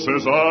 Joe,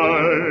 says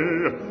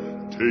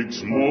I.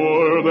 Takes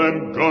more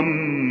than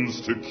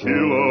guns to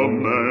kill a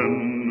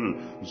man,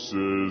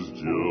 says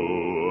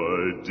Joe, I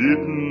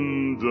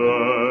didn't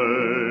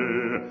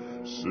die,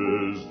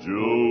 says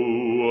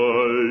Joe, I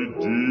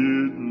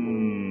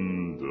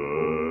didn't die.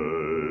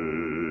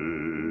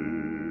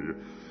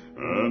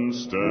 And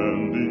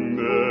standing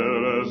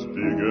there as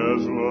big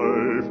as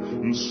life,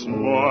 and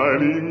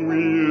smiling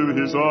with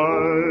his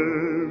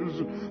eyes,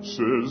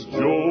 says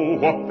Joe,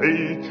 what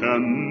they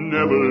can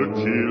never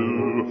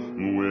kill,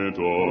 went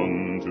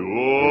on to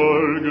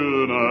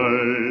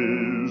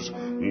organize,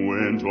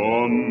 went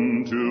on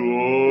to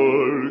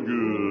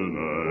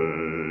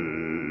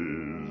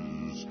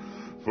organize.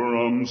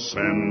 From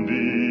San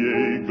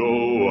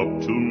Diego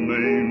up to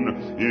Maine,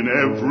 in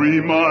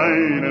every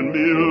mine and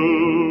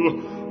mill,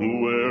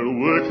 where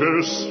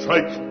workers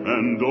strike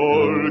and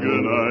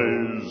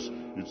organize,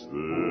 it's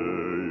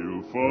there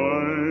you'll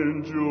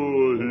find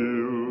your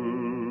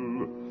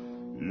hill.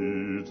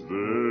 It's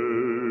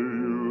there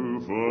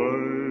you'll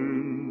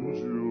find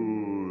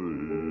your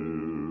hill.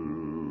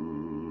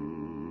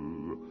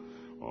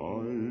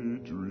 I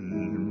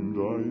dreamed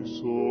I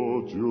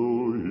saw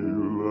Joe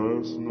Hill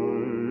last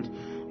night,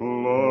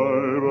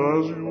 alive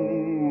as you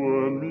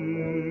and me.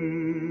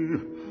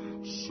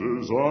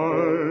 Says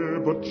I,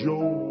 but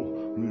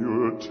Joe,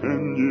 you're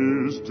 10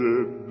 years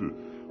dead.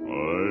 I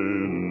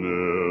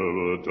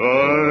never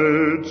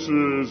died,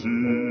 says he.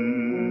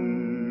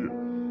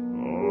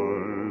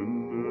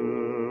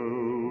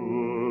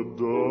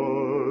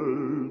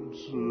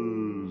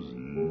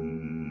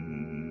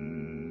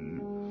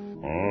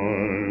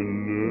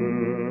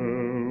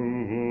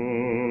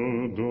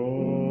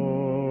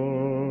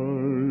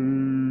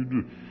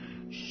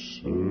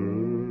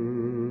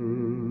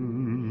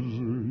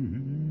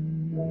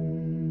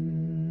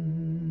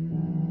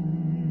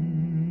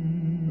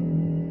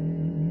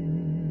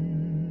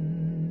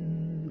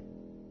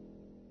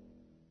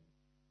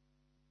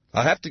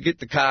 I have to get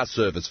the car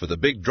serviced for the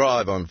big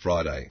drive on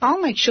Friday.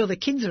 I'll make sure the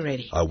kids are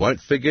ready. I won't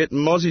forget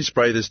Mozzie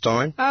spray this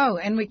time. Oh,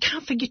 and we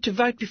can't forget to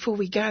vote before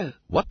we go.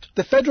 What?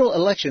 The federal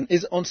election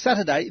is on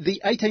Saturday,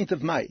 the 18th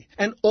of May,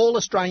 and all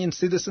Australian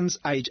citizens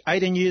aged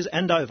 18 years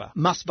and over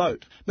must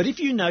vote. But if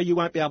you know you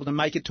won't be able to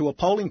make it to a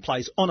polling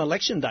place on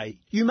election day,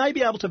 you may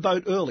be able to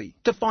vote early.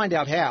 To find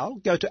out how,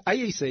 go to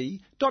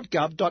aec.gov.au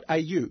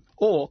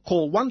or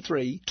call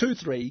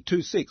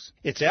 132326.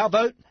 It's our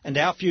vote and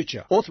our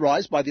future.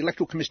 Authorised by the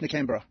Electoral Commission of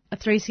Canberra. A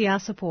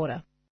 3CR supporter.